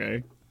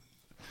 Okay.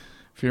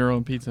 Funeral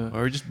and pizza.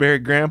 Or we just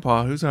buried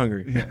Grandpa. Who's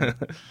hungry? I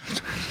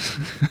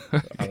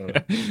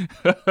don't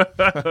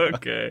know.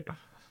 Okay.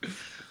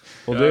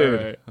 Well, dude.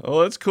 All right.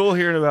 Well, it's cool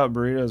hearing about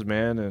burritos,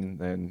 man,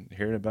 and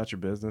hearing about your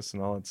business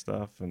and all that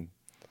stuff. And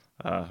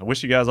I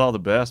wish you guys all the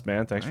best,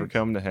 man. Thanks for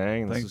coming to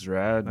hang. This is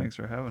rad. Thanks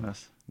for having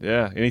us.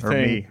 Yeah. Or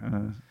Anything? me,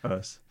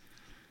 us.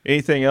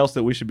 Anything else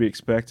that we should be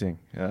expecting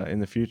in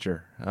the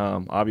future?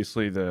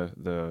 Obviously,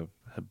 the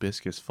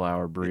hibiscus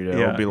flower burrito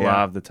will be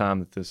live the time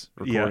that this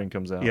recording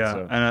comes out. Yeah,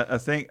 So. and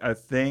I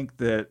think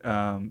that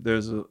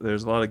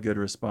there's a lot of good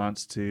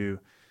response to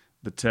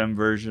the Tim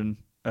version,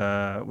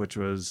 which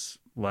was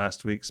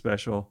last week's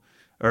special,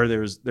 or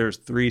there's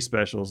 3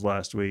 specials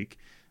last week,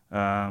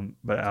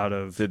 but out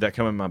of Did that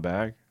come in my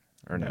bag?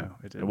 Or no? No,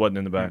 it didn't. It wasn't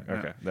in the bag? No.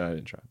 Okay. Then I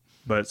didn't try.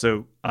 But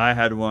so I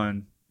had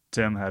one,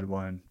 Tim had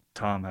one,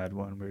 Tom had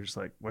one. We were just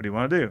like, what do you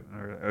want to do?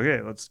 And we're like,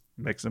 okay, let's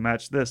mix and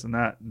match this and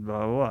that, and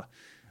blah, blah,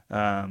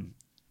 blah.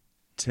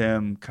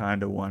 Tim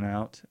kind of won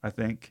out, I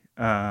think.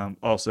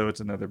 Also, it's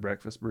another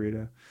breakfast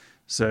burrito.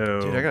 So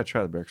Dude, I got to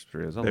try the breakfast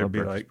burritos. I there'd love be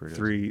breakfast like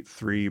burritos.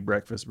 three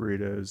breakfast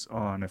burritos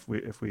on if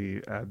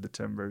we add the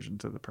Tim version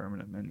to the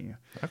permanent menu.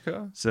 Okay.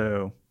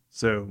 So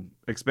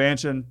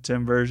expansion,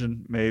 Tim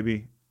version,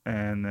 maybe.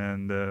 And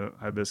then the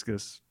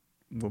hibiscus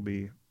will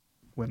be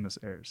when this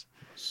airs.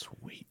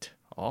 Sweet.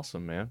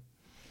 Awesome, man.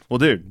 Well,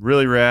 dude,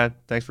 really rad.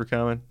 Thanks for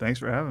coming. Thanks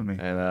for having me.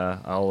 And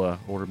I'll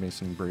order me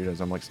some burritos.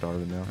 I'm like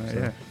starving now.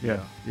 so.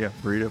 Yeah.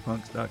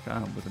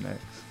 Burritopunks.com with an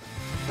X.